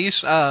old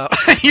ladies.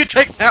 You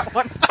take that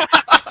one.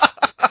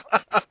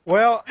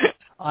 Well,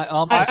 I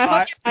hope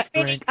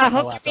you're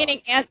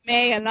meaning Aunt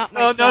May and not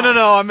my Oh,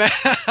 no.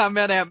 I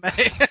meant Aunt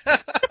May.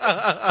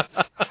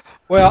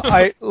 Well,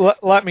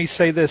 let me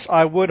say this.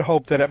 I would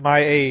hope that at my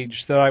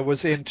age that I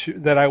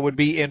would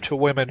be into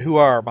women who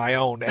are my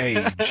own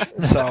age.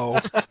 So,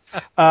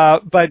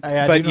 but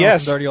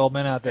yes, some dirty old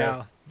men out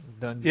there.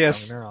 Yeah.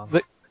 Yes.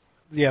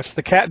 Yes,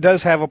 the cat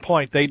does have a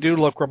point. They do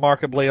look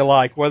remarkably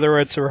alike. Whether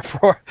it's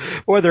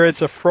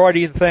a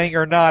Freudian thing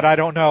or not, I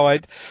don't know.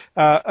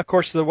 Of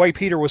course, the way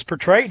Peter was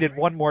portrayed in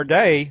One More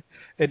Day,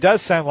 it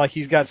does sound like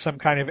he's got some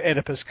kind of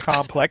Oedipus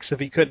complex. If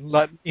he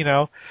couldn't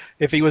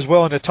if he was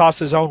willing to toss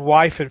his own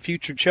wife and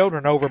future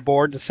children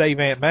overboard to save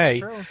Aunt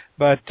May.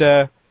 But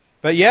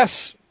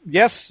yes,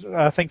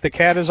 I think the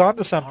cat is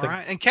onto something. All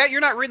right. And Cat,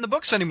 you're not reading the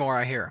books anymore,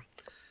 I hear.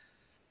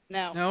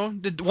 No. No?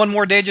 Did One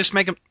More Day just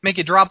make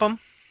you drop them?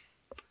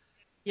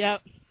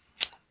 Yep.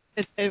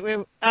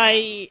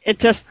 It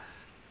just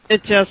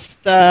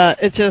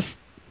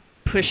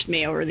pushed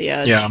me over the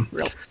edge. Yeah.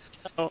 Really.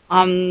 So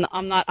I'm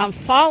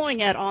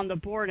following it on the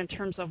board in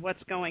terms of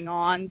what's going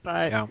on,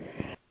 but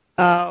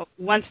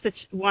once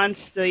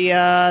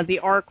the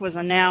arc was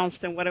announced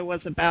and what it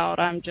was about,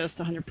 I'm just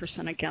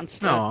 100% against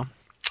it. No.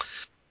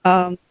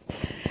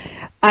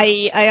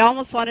 I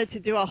almost wanted to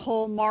do a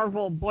whole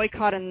Marvel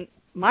boycott in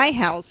my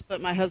house,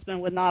 but my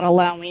husband would not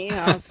allow me.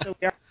 So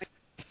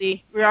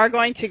we are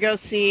going to go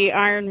see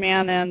Iron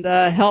Man and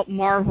help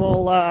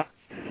Marvel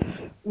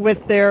with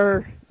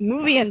their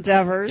movie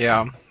endeavors.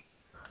 Yeah.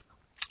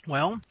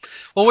 Well,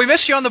 we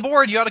missed you on the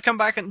board. You ought to come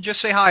back and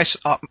just say hi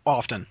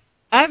often.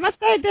 I must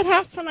say I did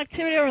have some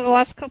activity over the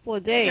last couple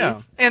of days.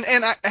 Yeah.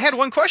 And I had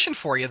one question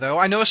for you, though.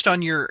 I noticed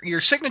on your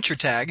signature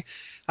tag,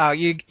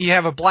 you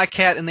have a black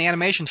cat in the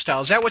animation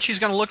style. Is that what she's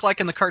going to look like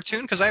in the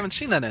cartoon? Because I haven't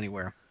seen that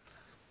anywhere.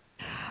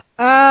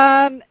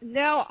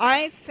 No,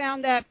 I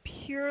found that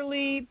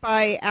purely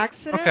by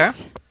accident. Okay.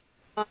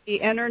 On the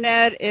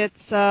internet,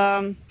 it's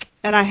and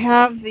I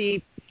have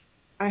the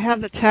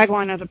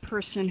tagline of the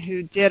person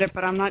who did it,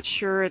 but I'm not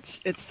sure it's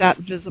that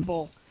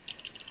visible.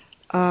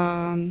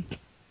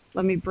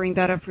 Let me bring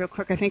that up real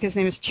quick. I think his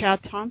name is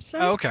Chad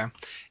Thompson. Oh, okay.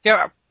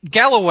 Yeah,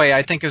 Galloway,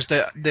 I think, is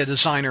the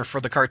designer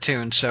for the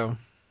cartoon, so...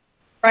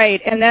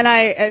 Right, and then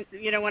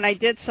when I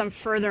did some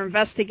further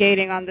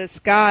investigating on this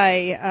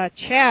guy,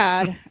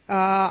 Chad,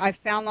 I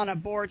found on a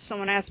board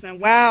someone asked me,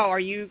 wow, are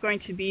you going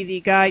to be the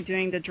guy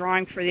doing the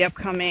drawing for the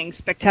upcoming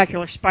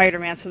Spectacular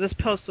Spider-Man? So this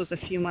post was a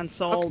few months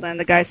old, and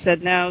the guy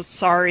said, no,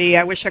 sorry,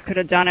 I wish I could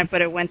have done it,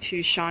 but it went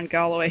to Sean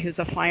Galloway, who's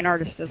a fine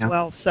artist as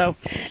well. So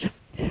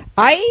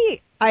I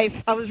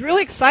was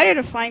really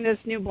excited to find this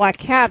new Black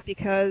Cat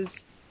because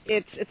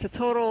it's a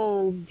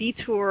total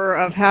detour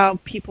of how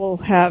people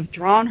have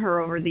drawn her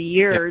over the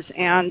years,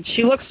 and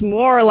she looks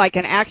more like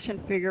an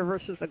action figure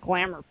versus a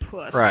glamour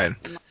puss. Right.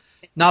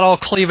 Not all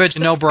cleavage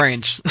and no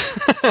brains.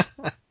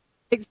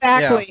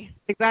 Exactly.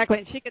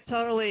 And she could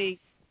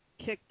totally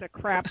kick the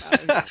crap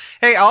out of you.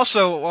 Hey,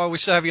 also, while we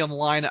still have you on the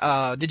line,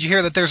 did you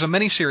hear that there's a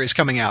miniseries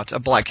coming out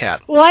of Black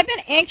Cat? Well, I've been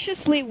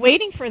anxiously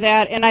waiting for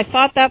that, and I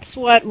thought that's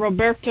what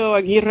Roberto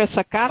Aguirre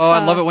Sacata... Oh,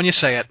 I love it when you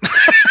say it.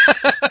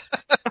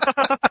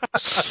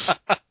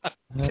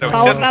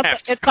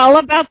 It's all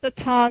about the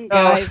tongue,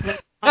 guys.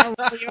 It's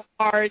not really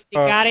hard. You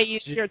gotta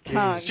use your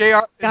tongue.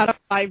 JR, gotta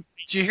did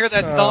you hear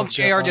that dumb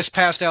JR just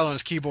passed out on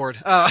his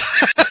keyboard? I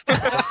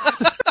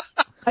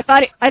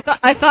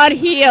thought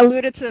he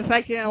alluded to the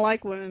fact he didn't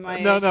like women my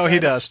age. No, he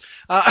does.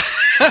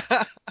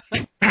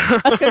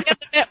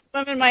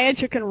 Women my age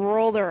who can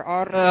roll their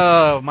R's.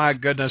 Oh my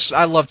goodness,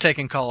 I love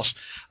taking calls.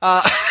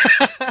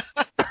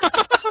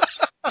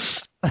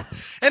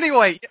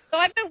 Anyway, so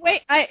I've been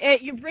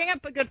you bring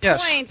up a good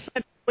point. So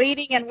I've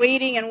been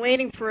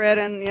waiting for it,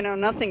 and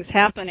nothing's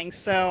happening.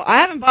 So I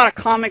haven't bought a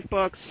comic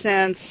book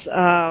since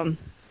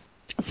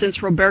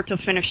Roberto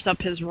finished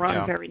up his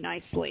run very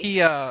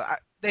nicely.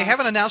 They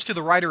haven't announced who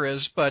the writer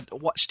is, but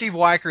Steve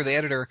Weicker, the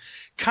editor,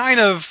 kind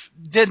of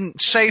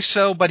didn't say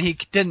so, but he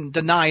didn't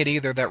deny it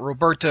either, that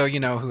Roberto, you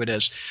know who it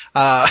is,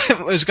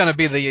 is going to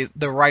be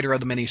the writer of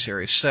the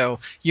miniseries. So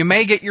you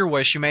may get your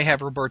wish. You may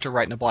have Roberto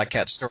writing a Black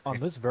Cat story. On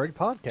this very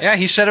podcast. Yeah,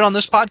 he said it on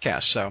this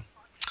podcast. So,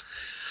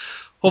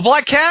 well,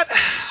 Black Cat,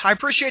 I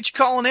appreciate you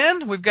calling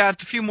in. We've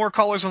got a few more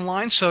callers on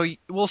line, so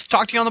we'll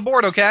talk to you on the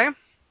board, okay?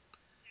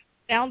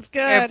 Sounds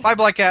good. Hey, bye,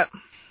 Black Cat.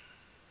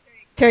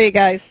 Care you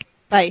guys.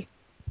 Bye.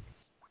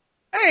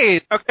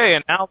 Hey! Okay,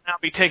 and I'll now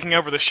be taking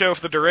over the show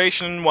for the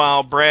duration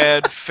while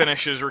Brad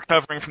finishes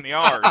recovering from the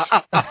R's.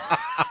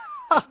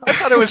 I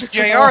thought it was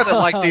JR that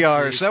liked the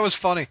R's. That was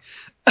funny.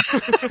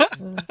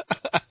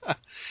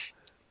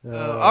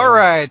 All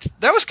right.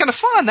 That was kind of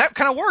fun. That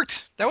kind of worked.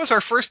 That was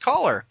our first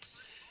caller.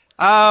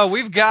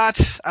 We've got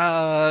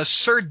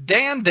Sir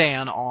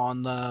Dan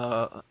on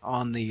the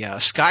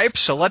Skype,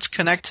 so let's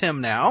connect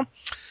him now.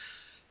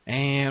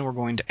 And we're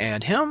going to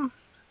add him.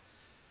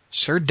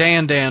 Sir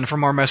Dan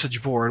from our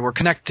message board. We're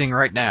connecting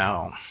right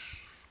now.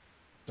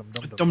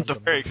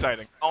 Very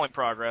exciting. All in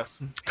progress.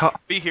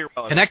 Be here.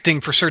 Connecting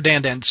for Sir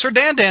Dan. Sir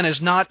Dan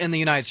is not in the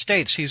United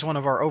States. He's one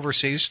of our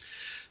overseas.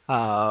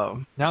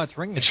 Now it's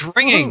ringing. It's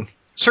ringing.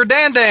 Sir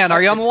Dan,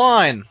 are you on the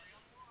line?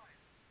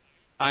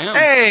 I am.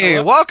 Hey,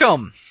 Hello.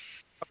 welcome.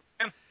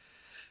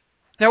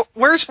 Now,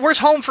 where's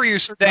home for you,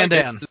 Sir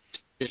Dan?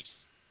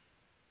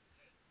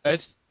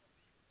 It's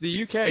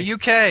the UK. The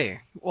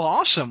UK. Well,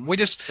 awesome.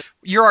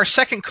 You're our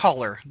second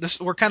caller.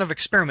 We're kind of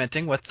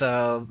experimenting with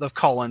the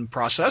call-in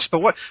process. But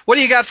what do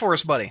you got for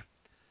us, buddy?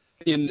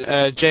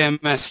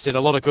 JMS did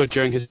a lot of good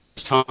during his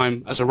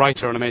time as a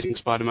writer on Amazing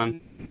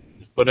Spider-Man,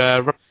 but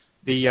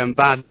the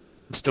bad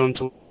done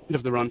to the end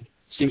of the run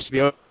seems to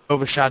be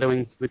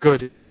overshadowing the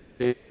good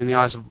in the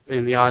eyes of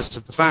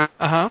the fan.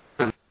 Uh-huh.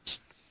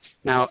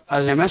 Now,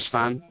 as an MS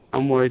fan,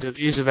 I'm worried that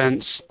these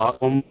events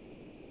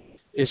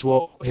is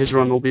what his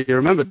run will be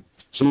remembered.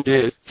 So,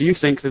 do you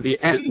think that the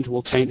end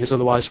will taint his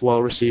otherwise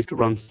well-received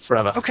run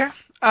forever? Okay.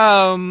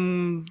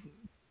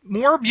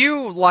 Morb,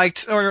 you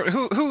liked, or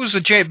who's a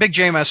big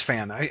JMS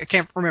fan? I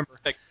can't remember.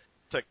 Take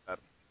that.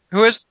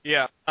 Who is?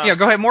 Yeah. Yeah,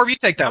 go ahead, Morb, you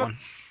take that one.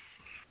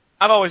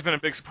 I've always been a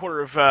big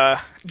supporter of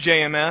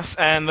JMS,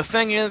 and the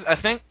thing is, I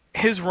think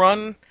his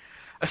run,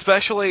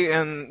 especially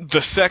in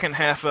the second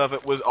half of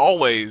it, was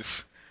always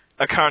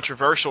a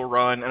controversial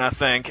run, and I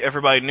think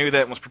everybody knew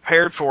that and was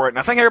prepared for it, and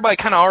I think everybody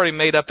kind of already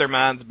made up their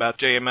minds about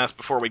JMS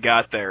before we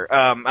got there.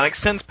 I think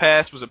Sins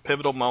Past was a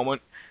pivotal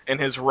moment in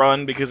his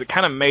run because it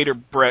kind of made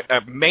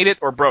it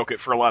or broke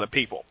it for a lot of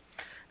people.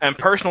 And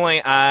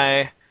personally,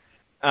 I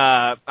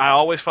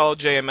always followed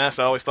JMS.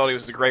 I always thought he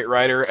was a great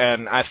writer,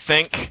 and I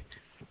think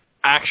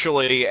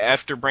actually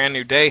after Brand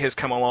New Day has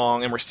come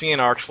along and we're seeing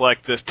arcs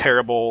like this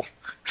terrible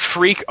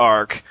Freak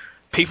arc,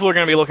 people are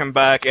going to be looking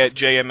back at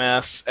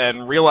JMS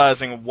and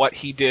realizing what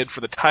he did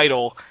for the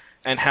title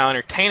and how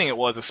entertaining it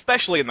was,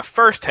 especially in the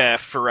first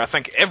half for, I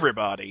think,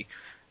 everybody,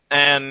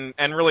 and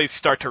really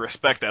start to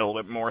respect that a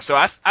little bit more. So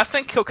I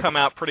think he'll come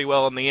out pretty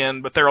well in the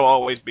end, but there will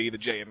always be the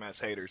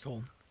JMS haters.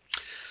 Cool.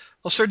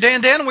 Well, Sir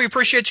Dan, we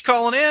appreciate you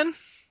calling in,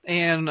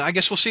 and I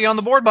guess we'll see you on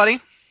the board,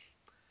 buddy.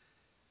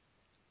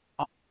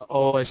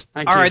 Always.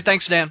 Thank you. All right,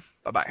 thanks, Dan.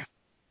 Bye-bye.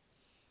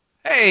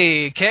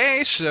 Hey,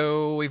 Kay,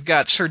 so we've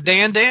got Sir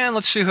Dan.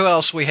 Let's see who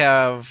else we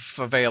have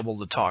available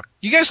to talk.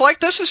 You guys like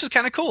this? This is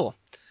kind of cool.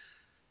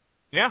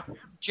 Yeah.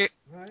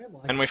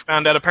 And we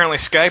found out apparently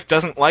Skype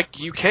doesn't like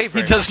UK very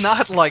He does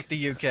much. not like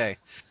the UK.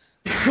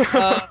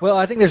 Well,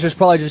 I think there's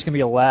probably just going to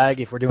be a lag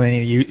if we're doing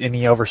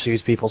any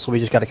overseas people, so we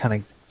just got to kind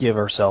of give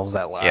ourselves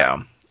that lag. Yeah.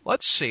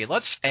 Let's see.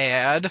 Let's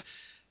add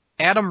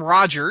Adam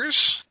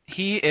Rogers.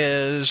 He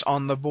is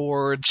on the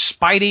board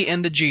Spidey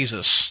into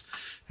Jesus.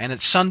 And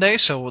it's Sunday,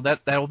 so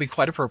that will be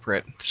quite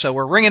appropriate. So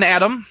we're ringing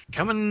Adam.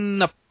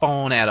 Coming up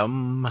on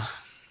Adam.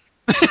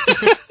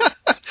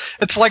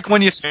 It's like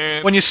when you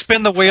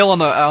spin the wheel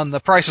on the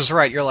Price is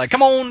Right. You're like,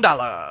 come on,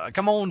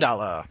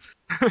 dollar.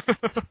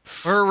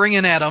 We're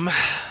ringing Adam.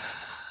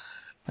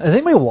 Has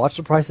anybody watched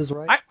The Price is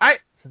Right?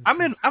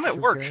 I'm at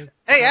work.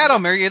 Hey,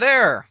 Adam, are you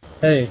there?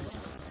 Hey,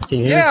 can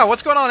you hear me? Yeah,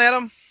 what's going on,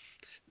 Adam?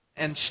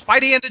 And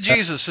Spidey into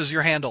Jesus is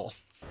your handle.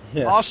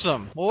 Yeah.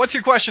 Awesome. Well, what's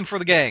your question for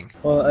the gang?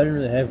 Well, I didn't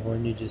really have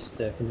one. You just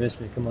convinced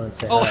me to come on and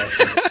say Oh.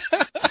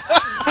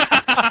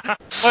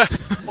 hi.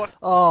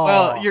 Oh.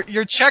 Well,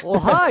 your check. Well,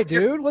 hi,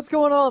 dude. What's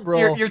going on,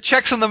 bro? Your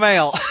check's in the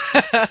mail.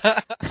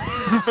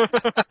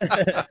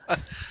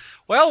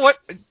 Well,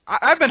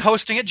 I've been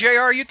hosting it.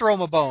 JR, you throw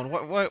him a bone.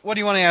 What do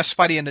you want to ask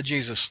Spidey into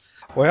Jesus?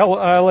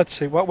 Well, let's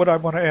see. What would I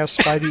want to ask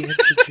Spidey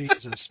into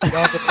Jesus?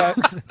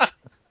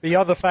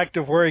 Beyond the fact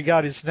of where he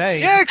got his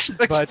name. Yeah,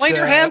 explain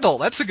your handle.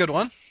 That's a good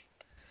one.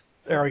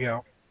 There we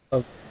go.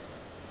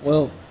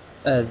 Well,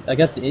 I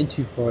got the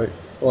into part.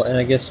 Well, and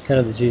I guess kind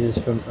of the Jesus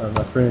from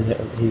my friend.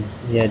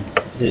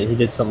 He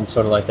did something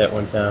sort of like that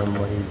one time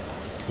where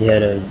he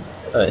had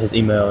his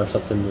email or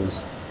something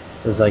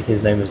was like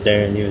his name was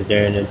Darren. He was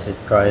Darren into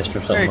Christ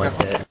or something like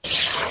that.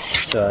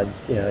 So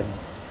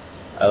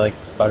I like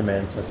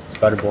Spider-Man, so it's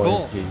Spider-Boy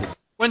Cool. and Jesus.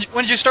 When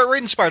did you start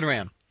reading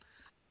Spider-Man?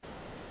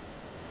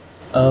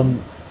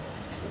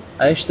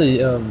 I actually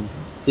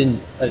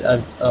didn't.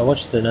 I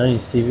watched the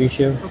 '90s TV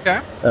show.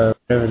 Okay.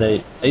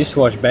 I used to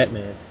watch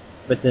Batman,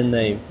 but then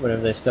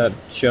whenever they stopped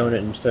showing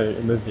it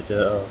and moved it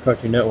to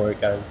Cartoon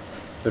Network, I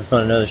would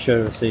find another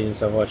show to see, and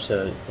so I watched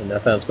and I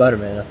found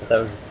Spider-Man. I thought that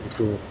was pretty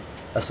cool.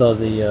 I saw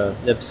the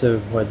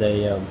episode where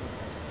they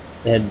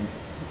had.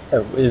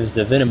 It was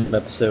the Venom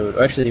episode.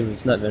 Or actually, it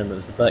was not Venom. It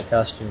was the black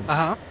costume.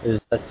 Uh-huh.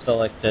 I saw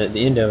like the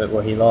end of it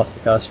where he lost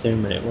the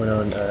costume and it went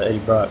on Eddie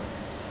Brock,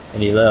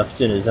 and he left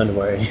in his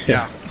underwear.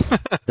 Yeah.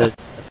 That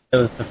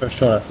was the first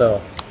one I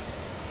saw.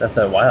 I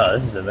thought, wow,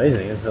 this is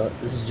amazing.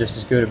 This is just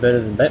as good or better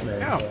than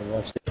Batman. Yeah. So I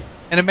watched it.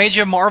 And it made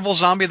you a Marvel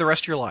zombie the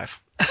rest of your life.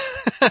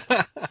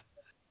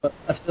 But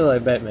I still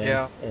like Batman.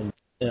 Yeah. And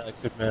I like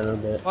Superman a little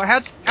bit. Well,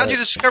 how'd you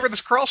discover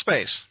this crawl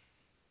space?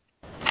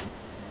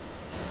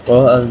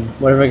 Well,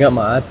 whenever I got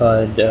my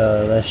iPod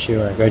last year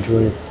when I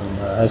graduated from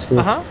high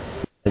school,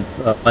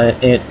 my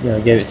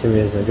aunt gave it to me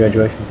as a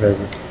graduation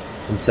present.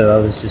 And so I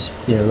was just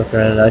looking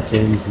around at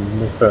iTunes and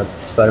looking for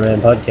a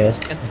Spider-Man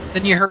podcast. And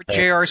then you heard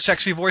JR's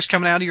sexy voice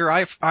coming out of your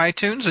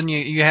iTunes, and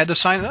you had to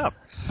sign it up.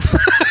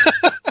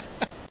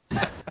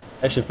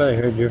 Actually, I probably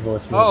heard your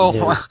voice. Oh,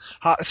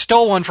 Yeah.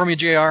 stole one from you,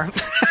 JR.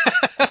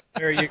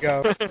 There you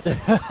go.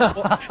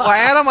 Well,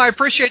 Adam, I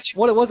appreciate you.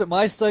 What was it?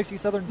 My sexy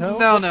southern tone?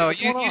 No, What's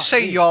going you on?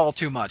 say y'all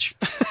too much.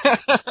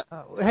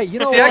 Hey, you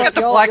know Yeah, I what? got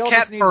the Y'all- black y'all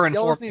cat just need- fur in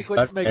y'all for just need to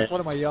quit making fun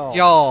of my y'all.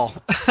 Y'all.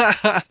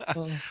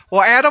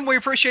 Well, Adam, we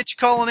appreciate you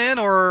calling in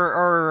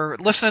or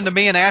listening to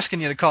me and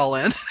asking you to call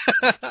in.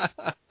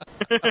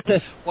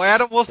 Well,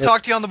 Adam, we'll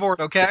talk to you on the board,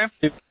 okay?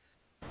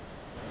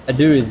 I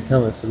do read the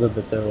comments a little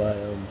bit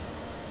though.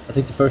 I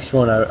think the first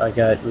one I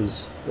got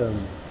was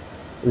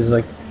it was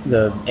like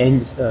the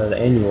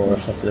annual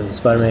or something, the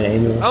Spider-Man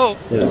annual. Oh.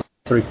 It was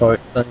a 3-part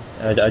thing.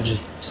 I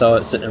just saw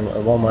it sitting at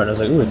Walmart and I was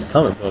like, ooh, it's a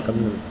comic book.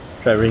 I'm gonna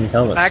try reading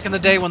comics. Back in the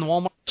day when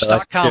Walmart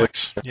stocked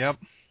comics. Yep.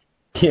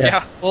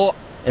 Yeah. Well,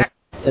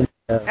 And,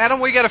 Adam,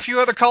 we got a few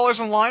other callers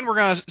in line. We're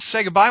going to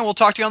say goodbye, and we'll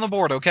talk to you on the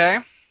board, okay?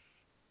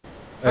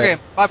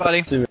 Okay, bye,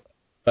 buddy.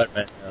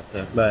 Spider-Man.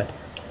 Bye.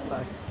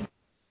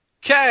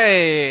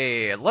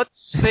 Okay, let's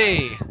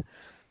see.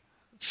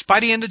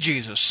 Spidey into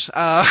Jesus.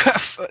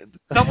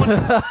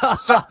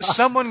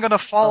 Someone going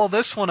to follow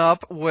this one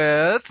up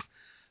with,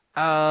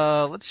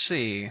 let's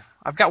see.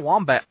 I've got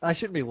Wombat. I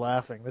shouldn't be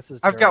laughing. This is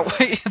I've terrible.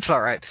 got, it's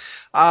all right.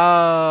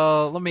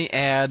 Let me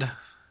add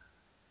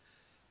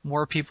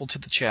more people to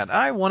the chat.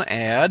 I want to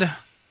add.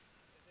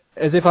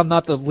 As if I'm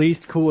not the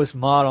least coolest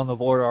mod on the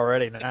board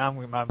already. Now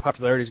my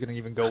popularity is going to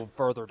even go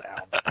further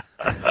down.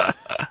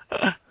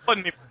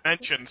 Wasn't even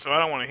mentioned, so I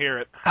don't want to hear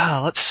it.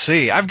 Let's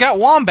see. I've got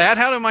Wombat.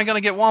 How am I going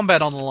to get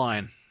Wombat on the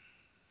line?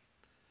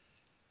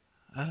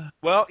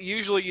 Well,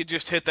 usually you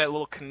just hit that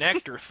little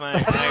connector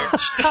thing there.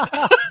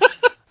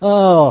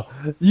 Oh,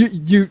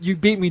 you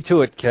beat me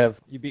to it, Kev.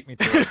 You beat me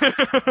to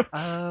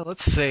it.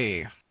 Let's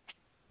see.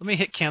 Let me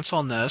hit cancel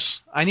on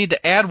this. I need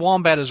to add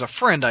Wombat as a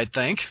friend, I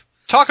think.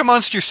 Talk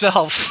amongst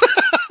yourselves.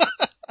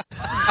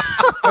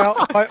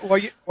 Well,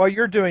 while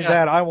you're doing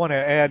that, I want to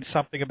add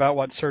something about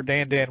what Sir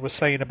Dan was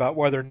saying about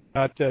whether or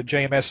not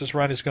JMS's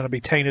run is going to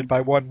be tainted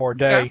by One More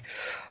Day.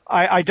 Yeah.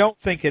 I don't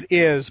think it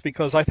is,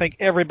 because I think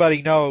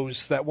everybody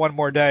knows that One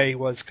More Day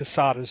was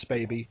Quesada's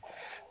baby.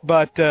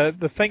 But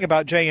the thing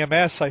about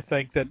JMS, I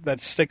think,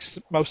 that sticks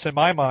most in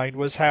my mind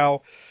was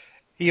how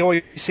he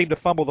always seemed to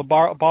fumble the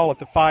ball at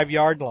the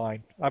 5-yard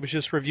line. I was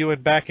just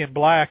reviewing Back in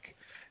Black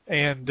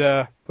and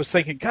was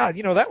thinking, God,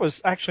 that was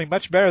actually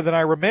much better than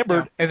I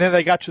remembered. Yeah. And then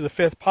they got to the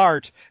 5th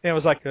part, and it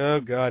was like, oh,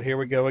 God, here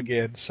we go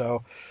again.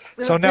 So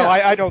no,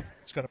 I don't think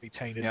it's going to be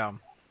tainted. Yeah.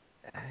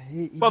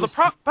 Well,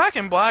 Back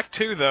in Black,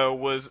 too, though,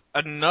 was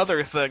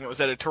another thing that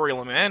was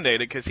editorially mandated,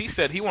 because he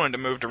said he wanted to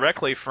move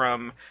directly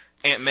from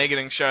Aunt May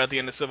getting shot at the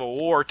end of Civil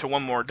War to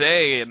One More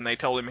Day, and they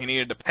told him he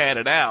needed to pad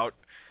it out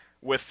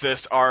with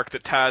this arc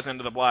that ties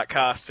into the black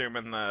costume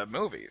in the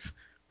movies.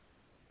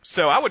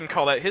 So I wouldn't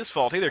call that his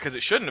fault either, because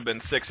it shouldn't have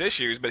been 6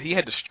 issues, but he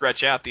had to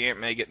stretch out the Aunt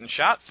May getting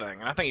shot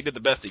thing, and I think he did the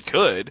best he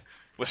could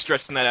with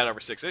stretching that out over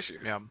 6 issues.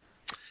 Yeah.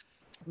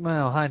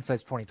 Well,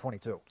 hindsight's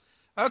 20/22.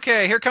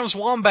 Okay, here comes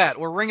Wombat.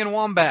 We're ringing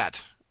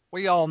Wombat.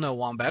 We all know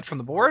Wombat from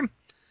the board.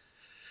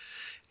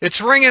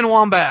 It's ringing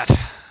Wombat.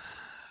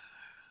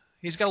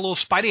 He's got a little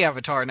Spidey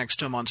avatar next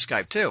to him on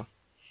Skype, too.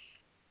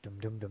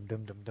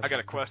 I got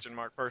a question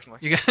mark, personally.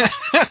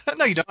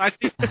 No, you don't. I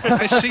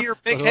see your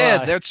big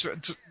head.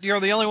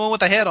 You're the only one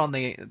with a head on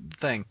the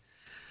thing.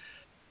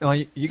 Oh,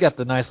 you got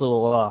the nice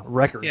little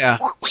record. Yeah.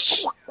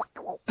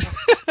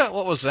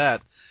 What was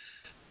that?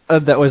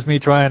 That was me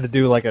trying to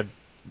do like a...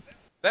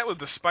 That was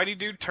the Spidey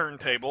Dude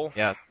turntable.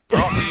 Yeah.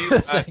 Brought to you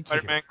by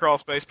Spider-Man Crawl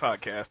Space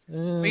Podcast.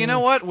 Well, you know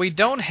what? We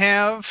don't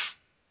have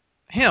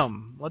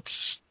him.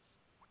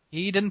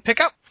 He didn't pick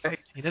up.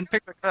 He didn't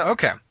pick up.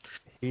 Okay.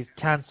 He's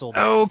canceled.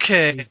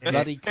 Okay. He's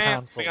bloody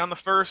canceled. Be on the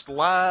first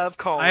live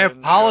call. I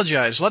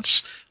apologize.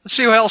 Let's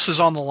see who else is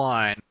on the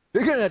line.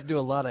 You're gonna have to do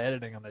a lot of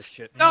editing on this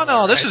shit.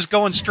 No, this is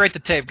going straight to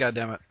tape.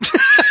 Goddammit.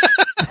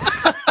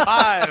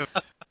 Live.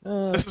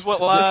 This is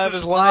what live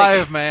is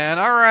live, like. Man.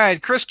 All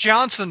right, Chris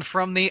Johnson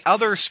from the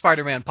other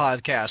Spider-Man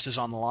podcast is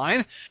on the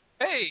line.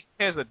 Hey,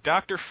 he has a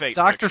Dr. Fate.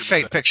 Dr.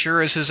 Fate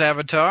picture is his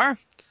avatar,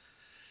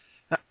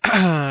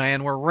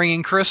 and we're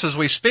ringing Chris as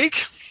we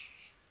speak.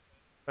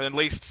 And at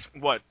least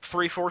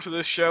 3/4 of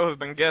this show have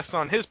been guests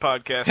on his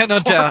podcast. Yeah, no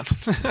doubt.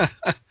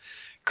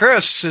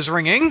 Chris is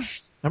ringing.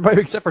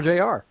 Everybody except for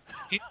JR.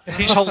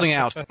 He's holding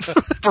out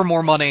for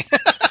more money.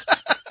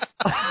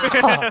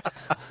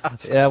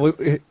 Yeah,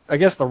 I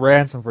guess the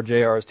ransom for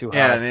JR is too high.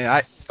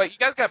 Yeah, but you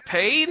guys got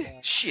paid?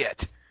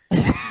 Shit.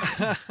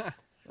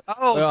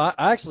 Well,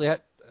 I actually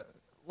had...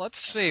 Let's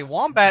see.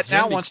 Wombat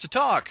now wants to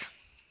talk.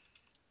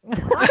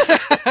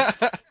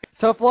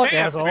 Tough luck, Hey,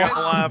 asshole.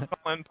 live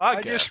podcast.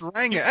 I just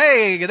rang it.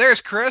 Hey,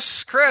 there's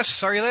Chris.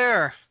 Chris, are you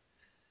there?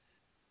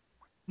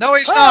 No,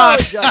 he's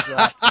not.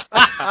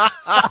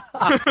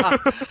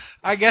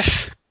 I guess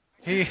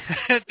he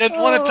didn't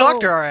want to talk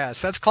to our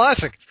ass. That's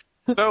classic.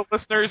 So,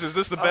 listeners, is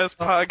this the best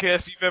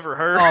podcast you've ever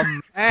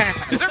heard? Man.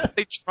 Is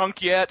everybody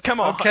drunk yet? Come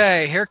on.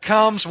 Okay, here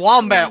comes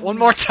Wombat one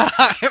more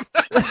time.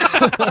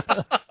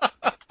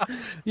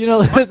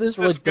 This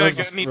really does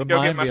need to remind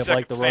go get my me of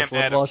like the second Rush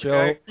Sam Limbaugh show.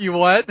 Adams, okay? You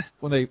what?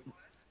 When they...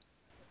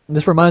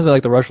 This reminds me of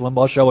like the Rush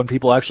Limbaugh show when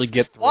people actually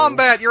get through.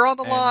 Wombat, you're on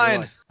the And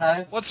line.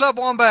 Hello. What's up,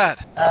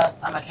 Wombat?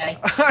 I'm okay.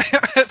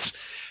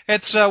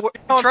 it's You're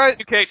try. in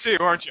the UK too,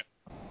 aren't you?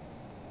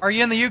 Are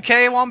you in the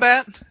UK,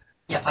 Wombat?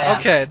 Yep, I am.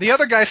 Okay, the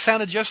other guy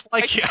sounded just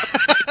like you.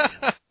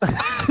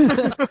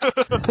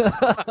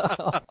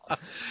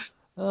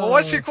 Well,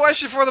 what's your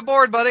question for the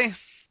board, buddy?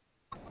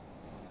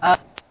 Uh,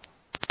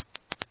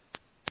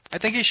 I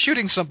think he's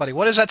shooting somebody.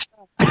 What is that?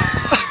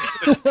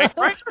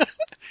 Right?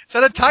 Is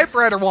that a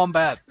typewriter,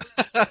 Wombat?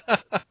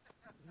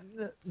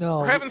 No.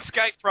 We're having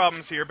Skype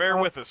problems here. Bear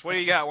with us. What do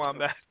you got,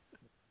 Wombat?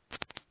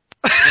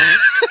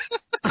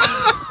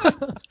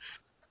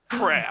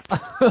 Crap.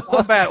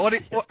 Wombat,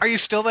 are you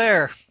still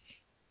there?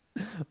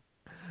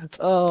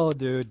 Oh,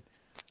 dude.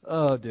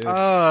 Oh, dude.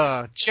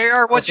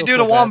 JR, what'd you do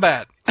to so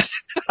bad.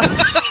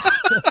 Wombat?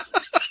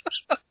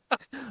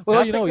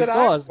 Well, you know, he Nothing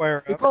that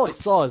I'm he probably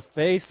saw his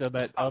face on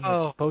that on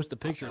Oh. the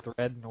post-a-picture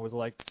thread and was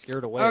like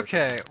scared away.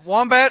 Okay,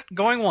 Wombat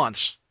going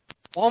once.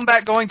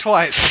 Wombat going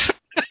twice.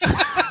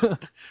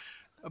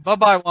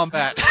 Bye-bye,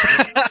 Wombat.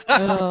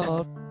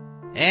 Oh.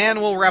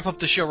 And we'll wrap up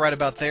the show right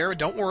about there.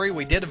 Don't worry,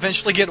 we did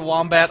eventually get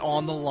Wombat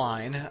on the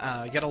line.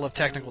 You gotta love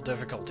technical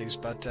difficulties,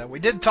 but we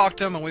did talk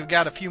to him, and we've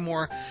got a few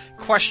more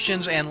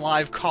questions and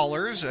live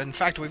callers. In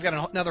fact, we've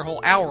got another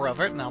whole hour of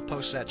it, and I'll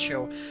post that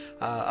show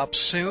up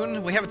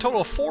soon. We have a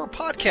total of 4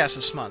 podcasts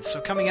this month, so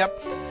coming up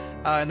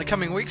in the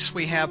coming weeks,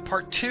 we have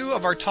part 2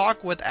 of our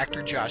talk with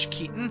actor Josh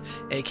Keaton,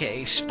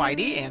 a.k.a.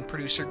 Spidey, and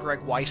producer Greg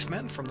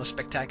Weisman from the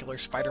Spectacular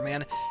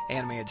Spider-Man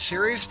animated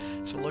series.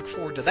 So look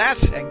forward to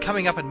that. And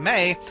coming up in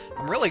May,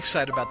 I'm really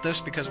excited about this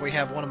because we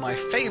have one of my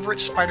favorite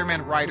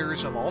Spider-Man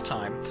writers of all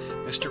time,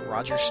 Mr.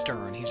 Roger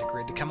Stern. He's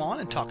agreed to come on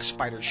and talk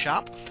Spider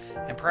Shop,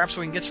 and perhaps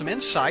we can get some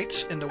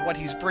insights into what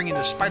he's bringing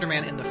to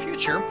Spider-Man in the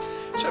future.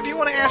 So if you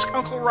want to ask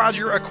Uncle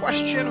Roger a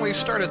question, we've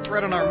started a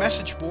thread on our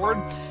message board.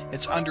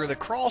 It's under the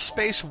Crawl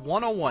Space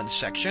 101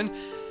 section.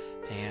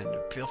 And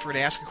feel free to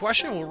ask a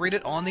question. We'll read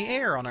it on the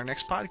air on our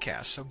next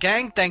podcast. So,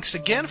 gang, thanks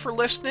again for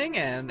listening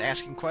and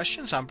asking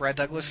questions. I'm Brad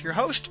Douglas, your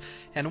host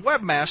and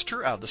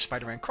webmaster of the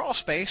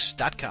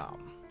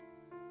SpiderManCrawlspace.com.